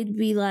and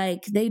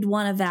they'd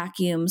want a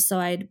vacuum. So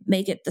I'd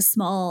make it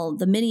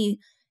the mini,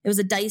 it was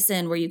a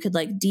Dyson where you could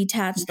like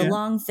detach the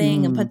long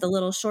thing and put the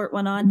little short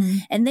one on,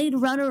 and they'd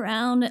run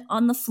around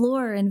on the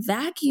floor and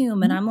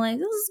vacuum. And I'm like,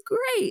 this is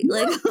great.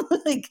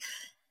 Like,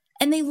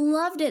 and they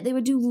loved it. They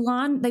would do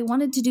they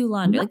wanted to do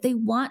laundry. Like they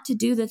want to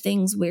do the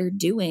things we're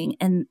doing.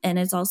 And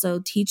it's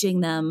also teaching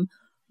them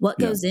what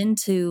goes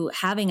into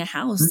having a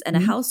house and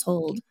a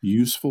household.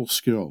 Useful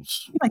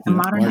skills. Like the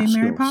modern day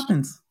Mary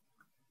Poppins.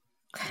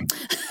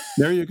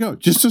 There you go.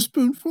 Just a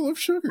spoonful of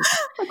sugar.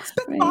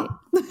 Right.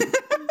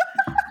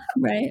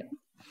 Right.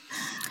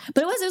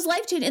 But it was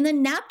life-changing. And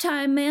then nap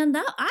time, man,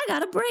 I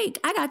got a break.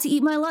 I got to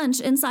eat my lunch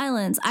in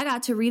silence. I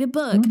got to read a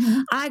book.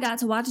 I got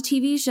to watch a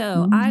TV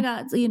show. I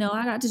got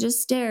to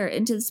just stare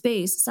into the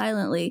space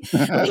silently.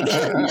 Like,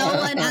 no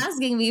one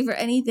asking me for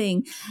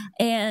anything.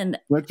 And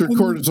let your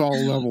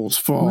cortisol levels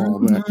fall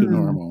back to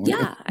normal.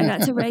 Yeah. I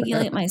got to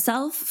regulate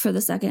myself for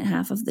the second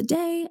half of the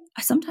day.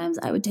 Sometimes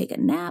I would take a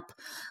nap.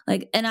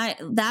 Like, and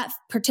that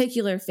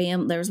particular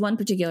there was one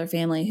particular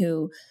family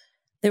who,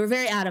 they were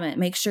very adamant,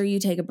 make sure you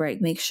take a break,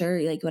 make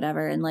sure like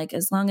whatever. And like,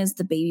 as long as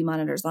the baby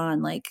monitor's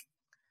on, like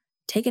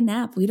take a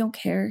nap. We don't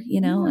care,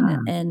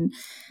 and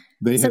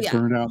they had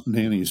burned out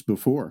nannies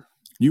before.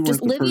 You weren't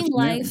just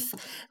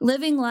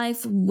living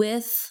life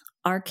with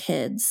our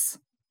kids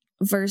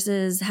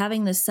versus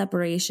having this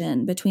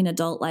separation between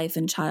adult life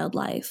and child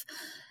life.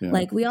 Yeah.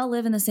 Like we all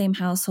live in the same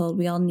household.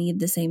 We all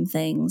need the same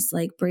things,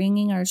 like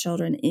bringing our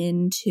children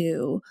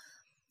into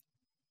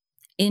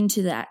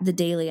the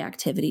daily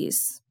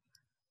activities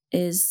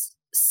is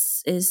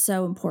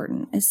so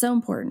important. It's so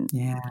important.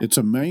 Yeah. It's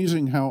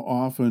amazing how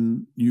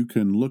often you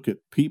can look at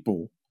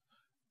people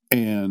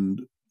and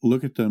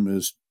look at them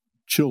as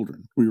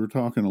children. We were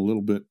talking a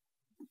little bit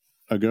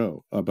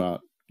ago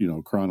about,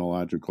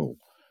 chronological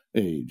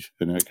age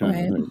and that kind of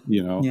thing,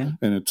 Yeah.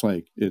 And it's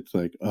like,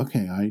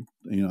 okay, I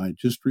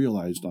just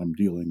realized I'm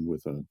dealing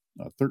with a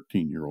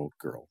 13-year-old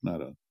girl,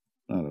 not a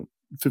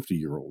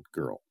 50-year-old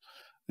girl.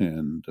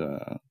 And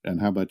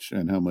how much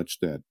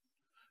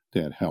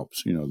that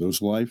helps,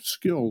 those life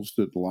skills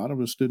that a lot of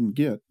us didn't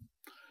get.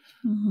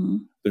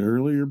 The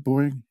earlier,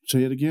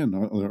 say it again,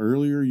 the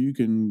earlier you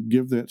can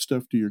give that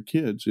stuff to your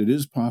kids, it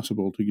is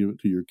possible to give it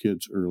to your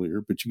kids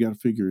earlier, but you got to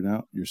figure it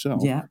out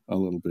yourself a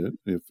little bit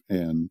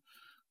and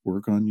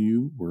work on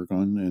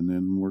and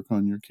then work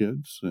on your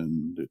kids.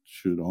 And it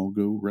should all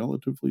go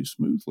relatively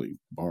smoothly,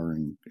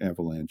 barring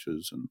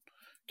avalanches and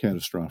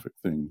catastrophic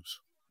things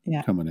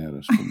coming at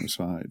us from the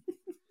side.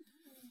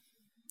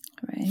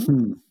 Right.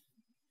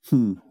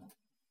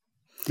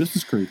 This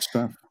is great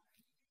stuff.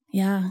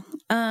 Yeah.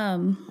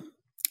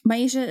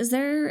 Maiysha, is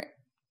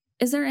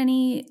there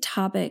any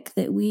topic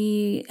that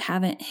we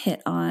haven't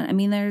hit on? I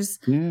mean, I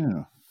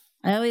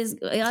always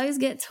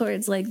get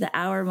towards like the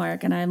hour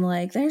mark and I'm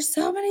like, there's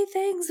so many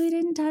things we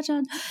didn't touch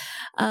on.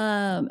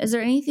 Is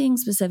there anything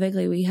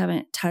specifically we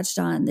haven't touched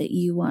on that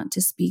you want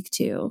to speak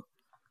to?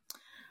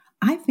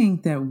 I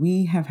think that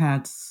we have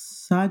had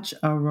such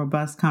a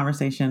robust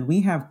conversation.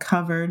 We have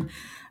covered,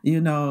 we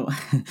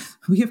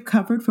have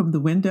covered from the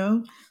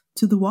window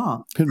to the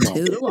wall. Pinball.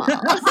 To the wall.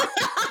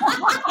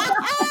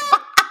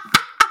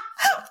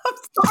 I'm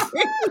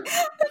sorry.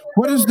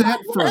 What is that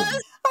from?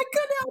 I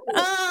couldn't help it.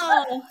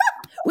 Oh,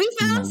 we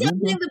found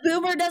something the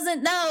boomer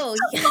doesn't know.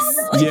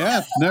 Yes.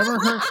 Yes, never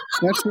heard.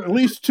 That's at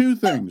least two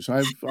things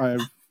I've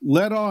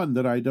let on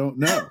that I don't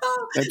know.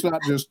 That's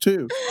not just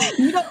two.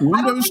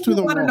 Windows to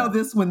the wall. I want to know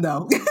this one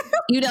though.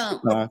 You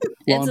don't. I'm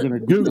going to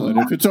Google it.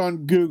 If it's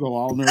on Google,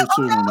 I'll know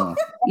soon enough.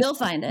 You'll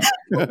find it.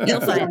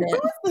 It's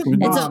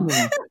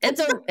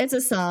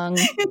a song.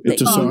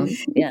 It's a song?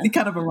 Yeah. It's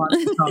kind of a rock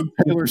song.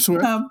 Taylor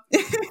Swift?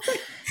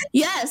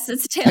 Yes,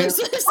 it's Taylor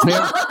Swift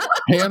song.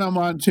 Hannah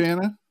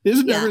Montana?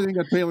 Isn't everything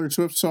a Taylor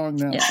Swift song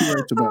now? Yeah. She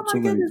writes about so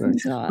many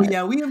things.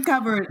 Yeah, we have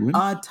covered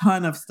a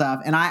ton of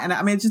stuff. And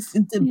I mean, it's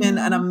been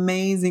an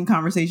amazing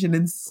conversation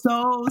and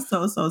so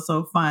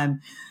fun.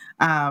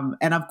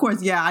 And of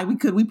course,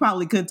 we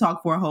probably could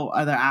talk for a whole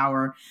other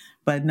hour,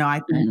 but no, I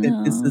think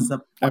that this is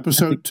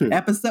episode 2.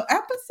 Episode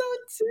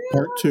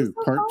 2.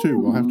 Part two.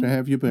 We'll have to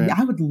have you back. Yeah,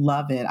 I would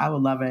love it.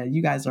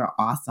 You guys are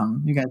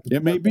awesome. You guys.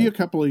 It may be a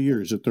couple of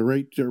years at the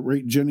rate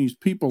Jenny's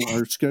people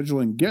are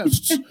scheduling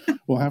guests.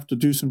 We'll have to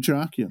do some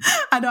jockeying.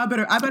 I know. I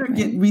better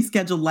get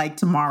rescheduled like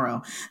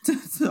tomorrow.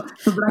 So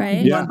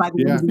right.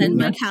 Send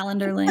my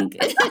calendar link.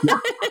 Get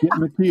in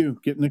the queue.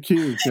 Get in the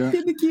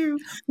queue.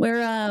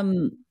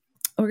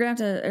 We're going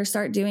to have to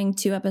start doing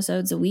 2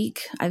 episodes a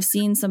week. I've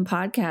seen some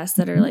podcasts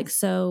that are like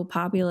so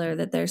popular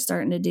that they're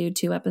starting to do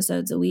 2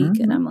 episodes a week.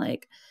 And I'm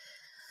like,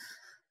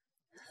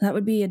 that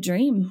would be a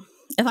dream.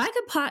 If I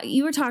could,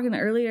 you were talking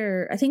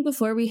earlier, I think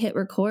before we hit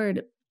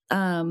record,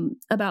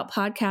 about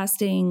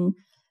podcasting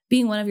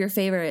being one of your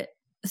favorite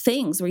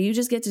things where you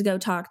just get to go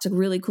talk to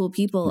really cool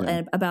people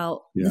and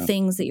about the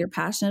things that you're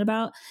passionate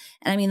about.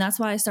 And I mean, that's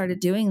why I started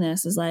doing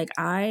this, is like,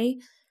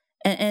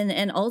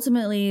 and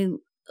ultimately,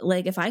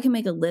 like, if I can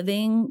make a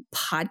living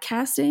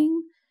podcasting,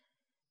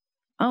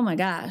 oh my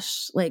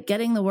gosh, like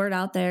getting the word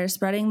out there,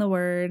 spreading the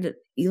word,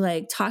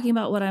 like talking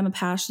about what I'm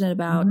passionate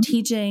about,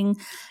 teaching,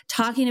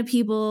 talking to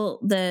people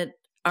that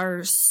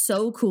are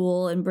so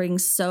cool and bring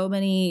so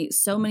many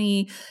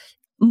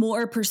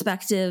more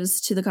perspectives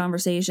to the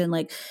conversation.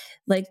 Like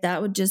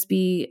that would just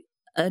be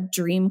a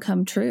dream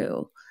come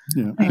true.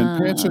 Yeah.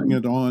 And passing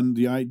it on,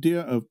 the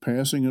idea of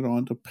passing it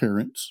on to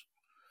parents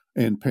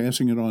and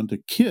passing it on to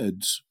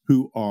kids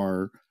who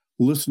are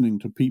listening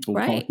to people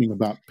talking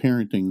about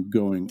parenting,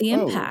 going, the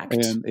impact,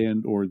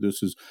 or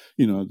this is,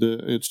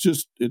 it's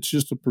just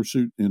a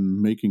pursuit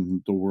in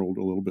making the world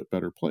a little bit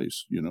better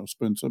place.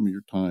 Spend some of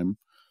your time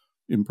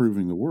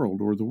improving the world,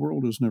 or the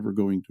world is never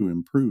going to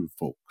improve,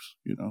 folks.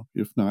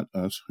 If not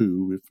us,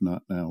 who? If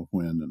not now,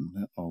 when?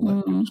 And all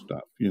that good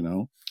stuff.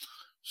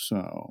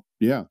 So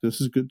yeah,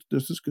 this is good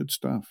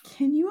stuff.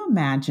 Can you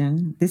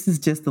imagine? This is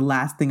just the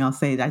last thing I'll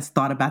say. I just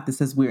thought about this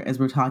as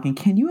we're talking.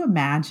 Can you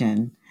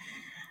imagine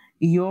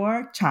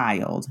your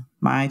child,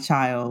 my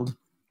child,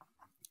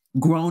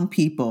 grown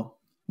people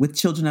with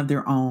children of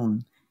their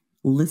own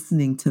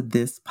listening to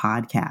this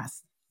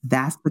podcast?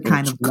 That's the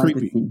kind of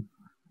legacy.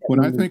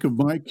 When I think of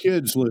my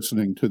kids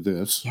listening to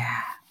this,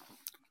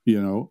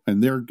 and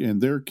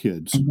their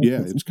kids,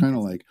 it's kind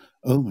of like,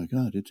 oh my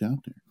God, it's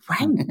out there.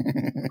 Right. I'm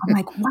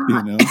like,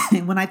 wow.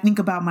 And when I think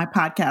about my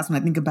podcast,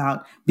 when I think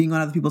about being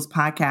on other people's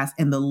podcasts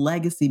and the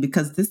legacy,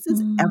 because this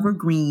is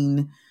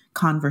evergreen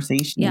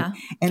conversation. Yeah.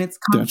 And it's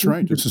that's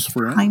right. This is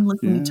forever. Timeless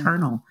and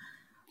eternal.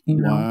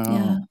 Wow.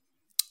 Yeah.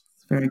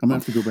 I'm going to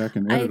have to go back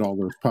and edit all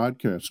those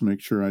podcasts,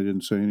 make sure I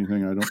didn't say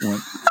anything I don't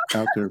want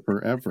out there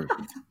forever.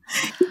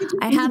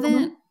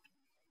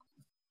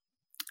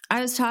 I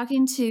was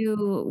talking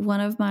to one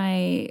of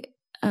my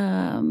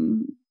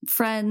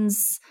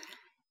friends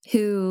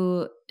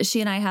who,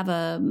 she and I have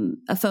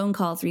a phone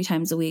call 3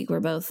 times a week.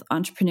 We're both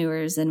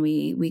entrepreneurs, and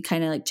we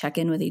kind of like check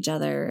in with each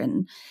other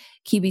and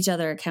keep each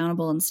other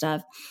accountable and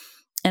stuff.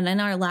 And in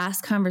our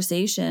last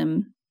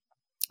conversation,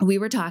 we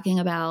were talking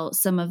about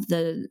some of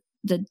the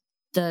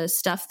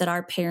stuff that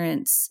our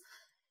parents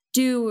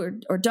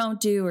do or don't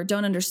do or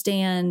don't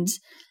understand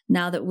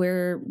now that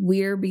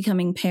we're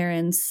becoming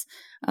parents.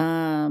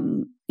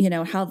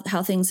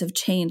 How things have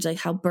changed, like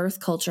how birth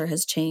culture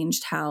has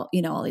changed, how,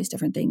 all these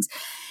different things.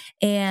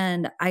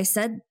 And I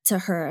said to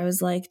her, I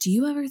was like, do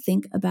you ever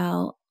think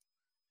about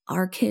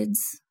our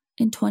kids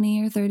in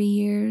 20 or 30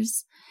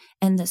 years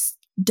and this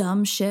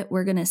dumb shit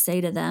we're going to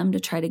say to them to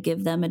try to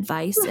give them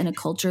advice in a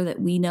culture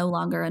that we no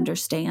longer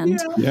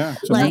understand? Yeah,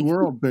 it's a new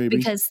world, baby.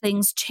 Because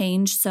things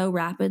change so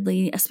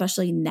rapidly,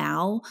 especially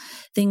now.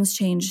 Things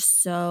change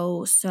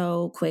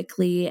so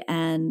quickly,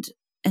 and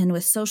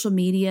with social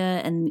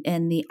media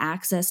and the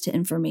access to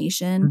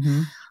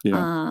information,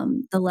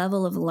 the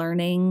level of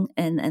learning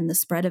and the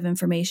spread of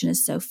information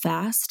is so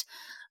fast.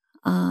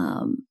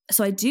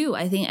 So I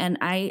think, and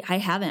I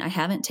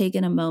haven't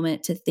taken a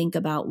moment to think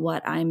about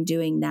what I'm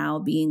doing now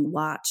being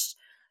watched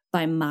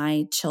by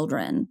my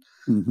children.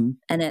 And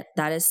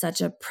that is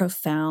such a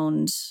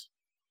profound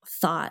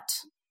thought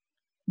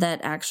that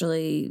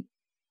actually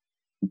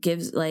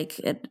gives, like,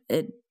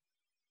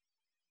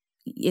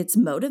 it's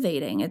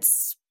motivating.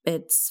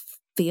 It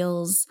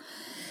feels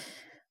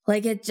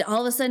like it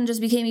all of a sudden just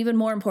became even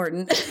more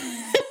important.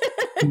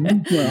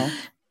 Well,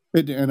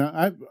 and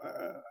I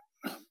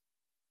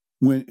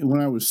when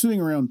I was sitting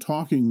around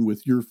talking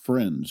with your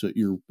friends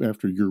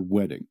after your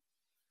wedding,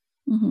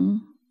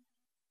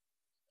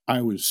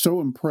 I was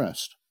so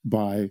impressed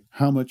by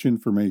how much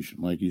information,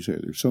 like you say,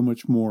 there's so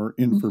much more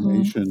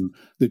information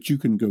that you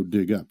can go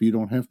dig up. You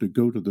don't have to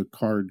go to the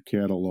card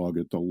catalog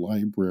at the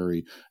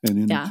library and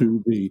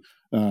into the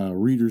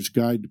Reader's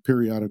Guide to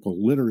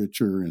Periodical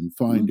Literature and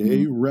find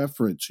a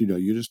reference.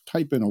 You just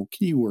type in a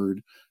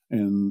keyword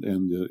and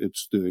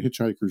it's the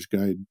Hitchhiker's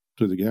Guide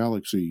to the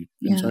Galaxy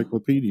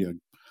encyclopedia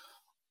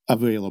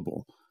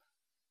available.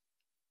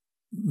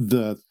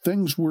 The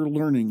things we're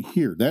learning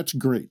here, that's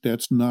great.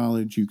 That's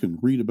knowledge. You can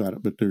read about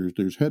it, but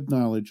there's head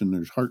knowledge and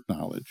there's heart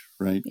knowledge,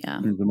 right? Yeah.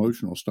 There's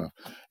emotional stuff.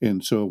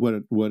 And so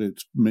what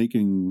it's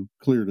making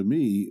clear to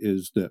me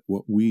is that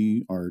what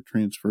we are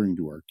transferring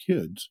to our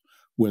kids,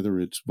 whether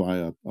it's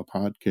via a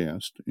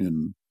podcast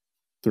in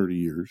 30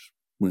 years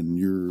when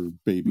your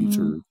babies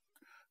are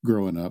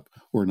growing up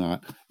or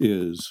not,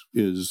 is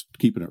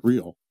keeping it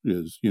real,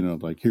 is,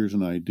 like, here's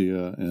an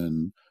idea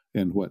and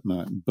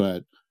whatnot,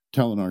 but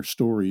telling our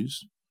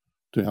stories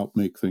to help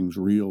make things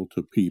real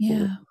to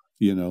people.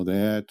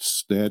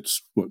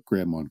 That's what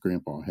Grandma and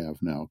Grandpa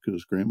have now,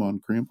 because Grandma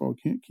and Grandpa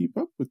can't keep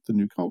up with the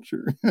new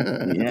culture.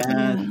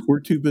 We're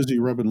too busy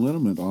rubbing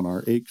liniment on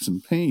our aches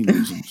and pains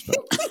and stuff.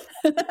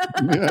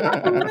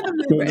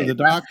 Going to the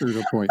doctor's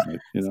appointment,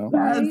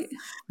 Right.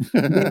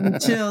 Gave me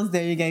chills.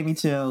 There, you gave me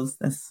chills.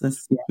 That's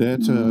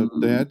an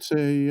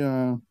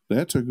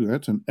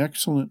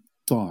excellent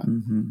thought.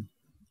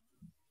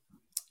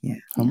 Yeah.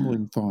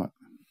 Humbling thought.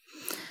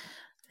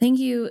 Thank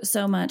you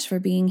so much for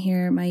being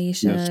here,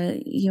 Maiysha.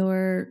 Yes.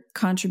 Your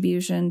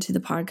contribution to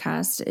the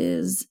podcast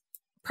is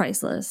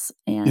priceless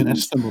and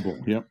inestimable.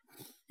 Yep.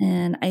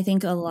 And I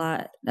think a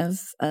lot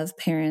of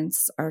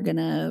parents are going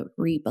to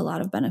reap a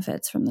lot of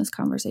benefits from this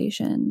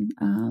conversation.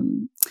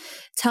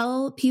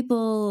 Tell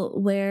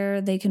people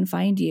where they can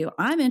find you.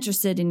 I'm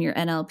interested in your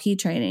NLP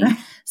training.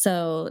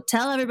 So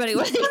tell everybody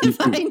where they can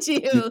find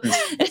you.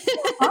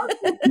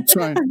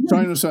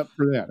 Sign us up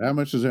for that. How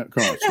much does that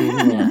cost?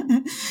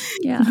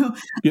 Yeah.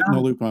 Get in the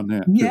loop on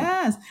that. Too.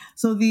 Yes.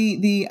 So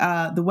the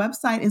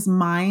website is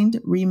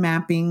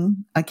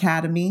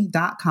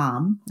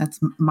mindremappingacademy.com. That's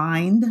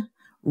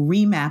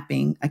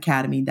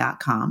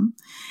mindremappingacademy.com.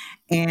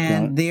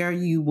 And there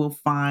you will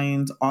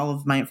find all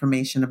of my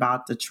information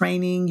about the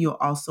training. You'll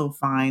also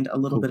find a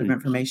little bit of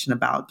information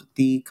about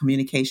the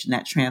Communication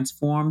That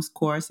Transforms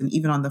course. And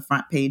even on the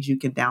front page, you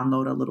can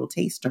download a little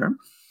taster.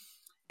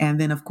 And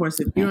then, of course,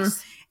 if you're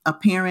a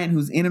parent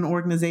who's in an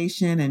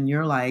organization and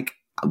you're like,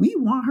 we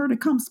want her to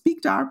come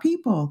speak to our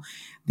people,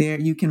 there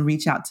you can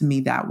reach out to me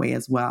that way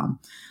as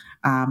well.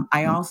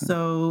 I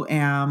also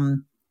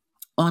am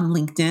on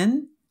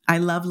LinkedIn. I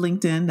love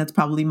LinkedIn. That's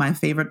probably my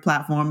favorite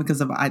platform because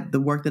of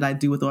the work that I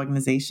do with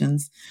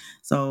organizations.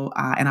 So,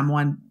 and I am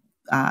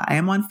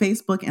on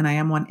Facebook and I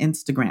am on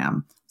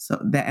Instagram.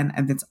 So that,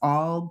 and it's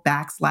all /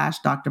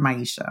 Dr.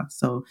 Maiysha.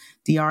 So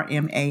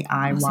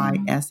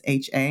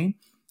DrMaiySha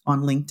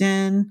on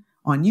LinkedIn,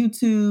 on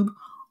YouTube,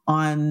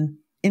 on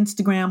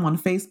Instagram, on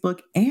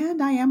Facebook,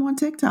 and I am on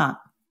TikTok.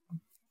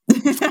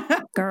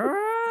 Girl,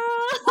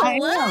 I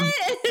am.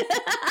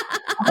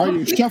 Are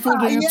you shuffle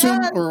dancing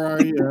or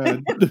are you?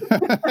 So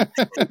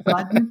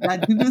I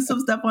do some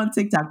stuff on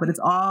TikTok, but it's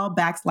all /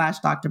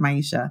 Dr.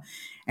 Maiysha.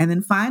 And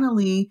then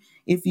finally,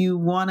 if you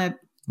want to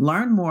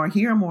learn more,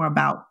 hear more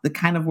about the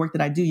kind of work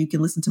that I do, you can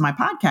listen to my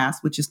podcast,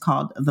 which is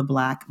called The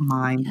Black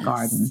Mind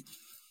Garden.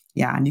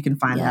 Yeah, and you can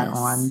find that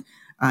on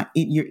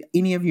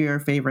any of your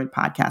favorite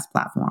podcast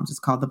platforms. It's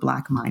called The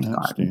Black Mind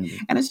Garden.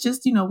 And it's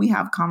just, we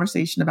have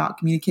conversation about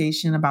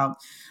communication, about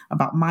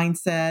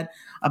mindset,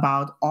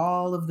 about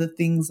all of the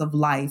things of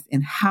life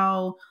and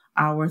how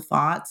our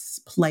thoughts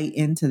play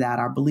into that.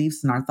 Our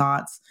beliefs and our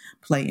thoughts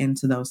play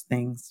into those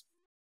things.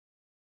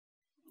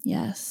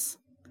 Yes.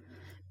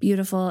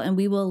 Beautiful. And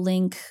we will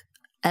link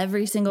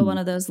every single one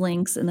of those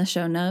links in the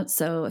show notes.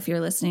 So if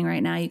you're listening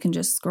right now, you can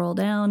just scroll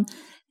down,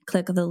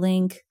 click the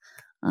link,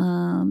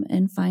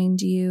 and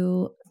find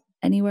you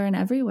anywhere and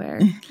everywhere.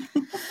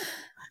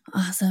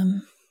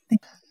 Awesome.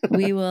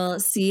 We will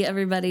see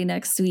everybody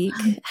next week.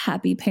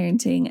 Happy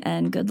parenting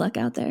and good luck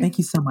out there. Thank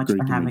you so much for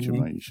having me.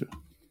 Maiysha.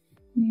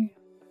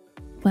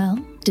 Well,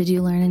 did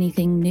you learn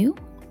anything new?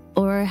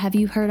 Or have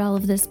you heard all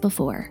of this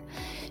before?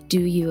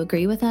 Do you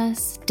agree with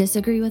us,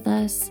 disagree with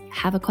us,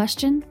 have a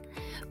question?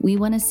 We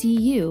want to see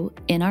you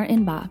in our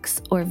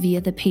inbox or via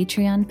the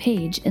Patreon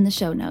page in the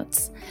show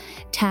notes.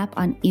 Tap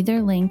on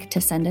either link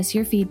to send us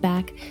your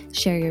feedback,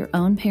 share your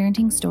own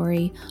parenting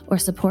story, or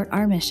support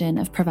our mission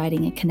of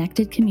providing a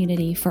connected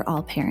community for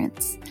all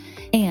parents.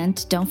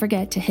 And don't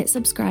forget to hit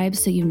subscribe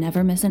so you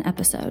never miss an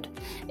episode.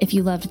 If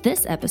you loved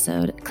this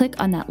episode, click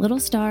on that little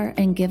star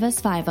and give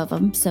us 5 of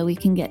them so we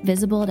can get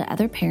visible to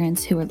other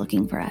parents who are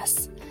looking for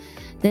us.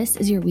 This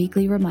is your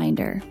weekly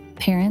reminder.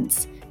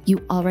 Parents,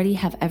 you already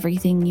have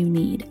everything you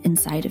need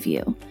inside of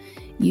you.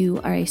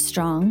 You are a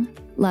strong,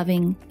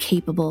 loving,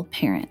 capable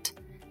parent.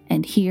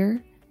 And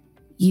here,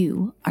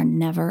 you are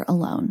never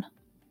alone.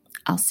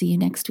 I'll see you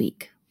next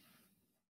week.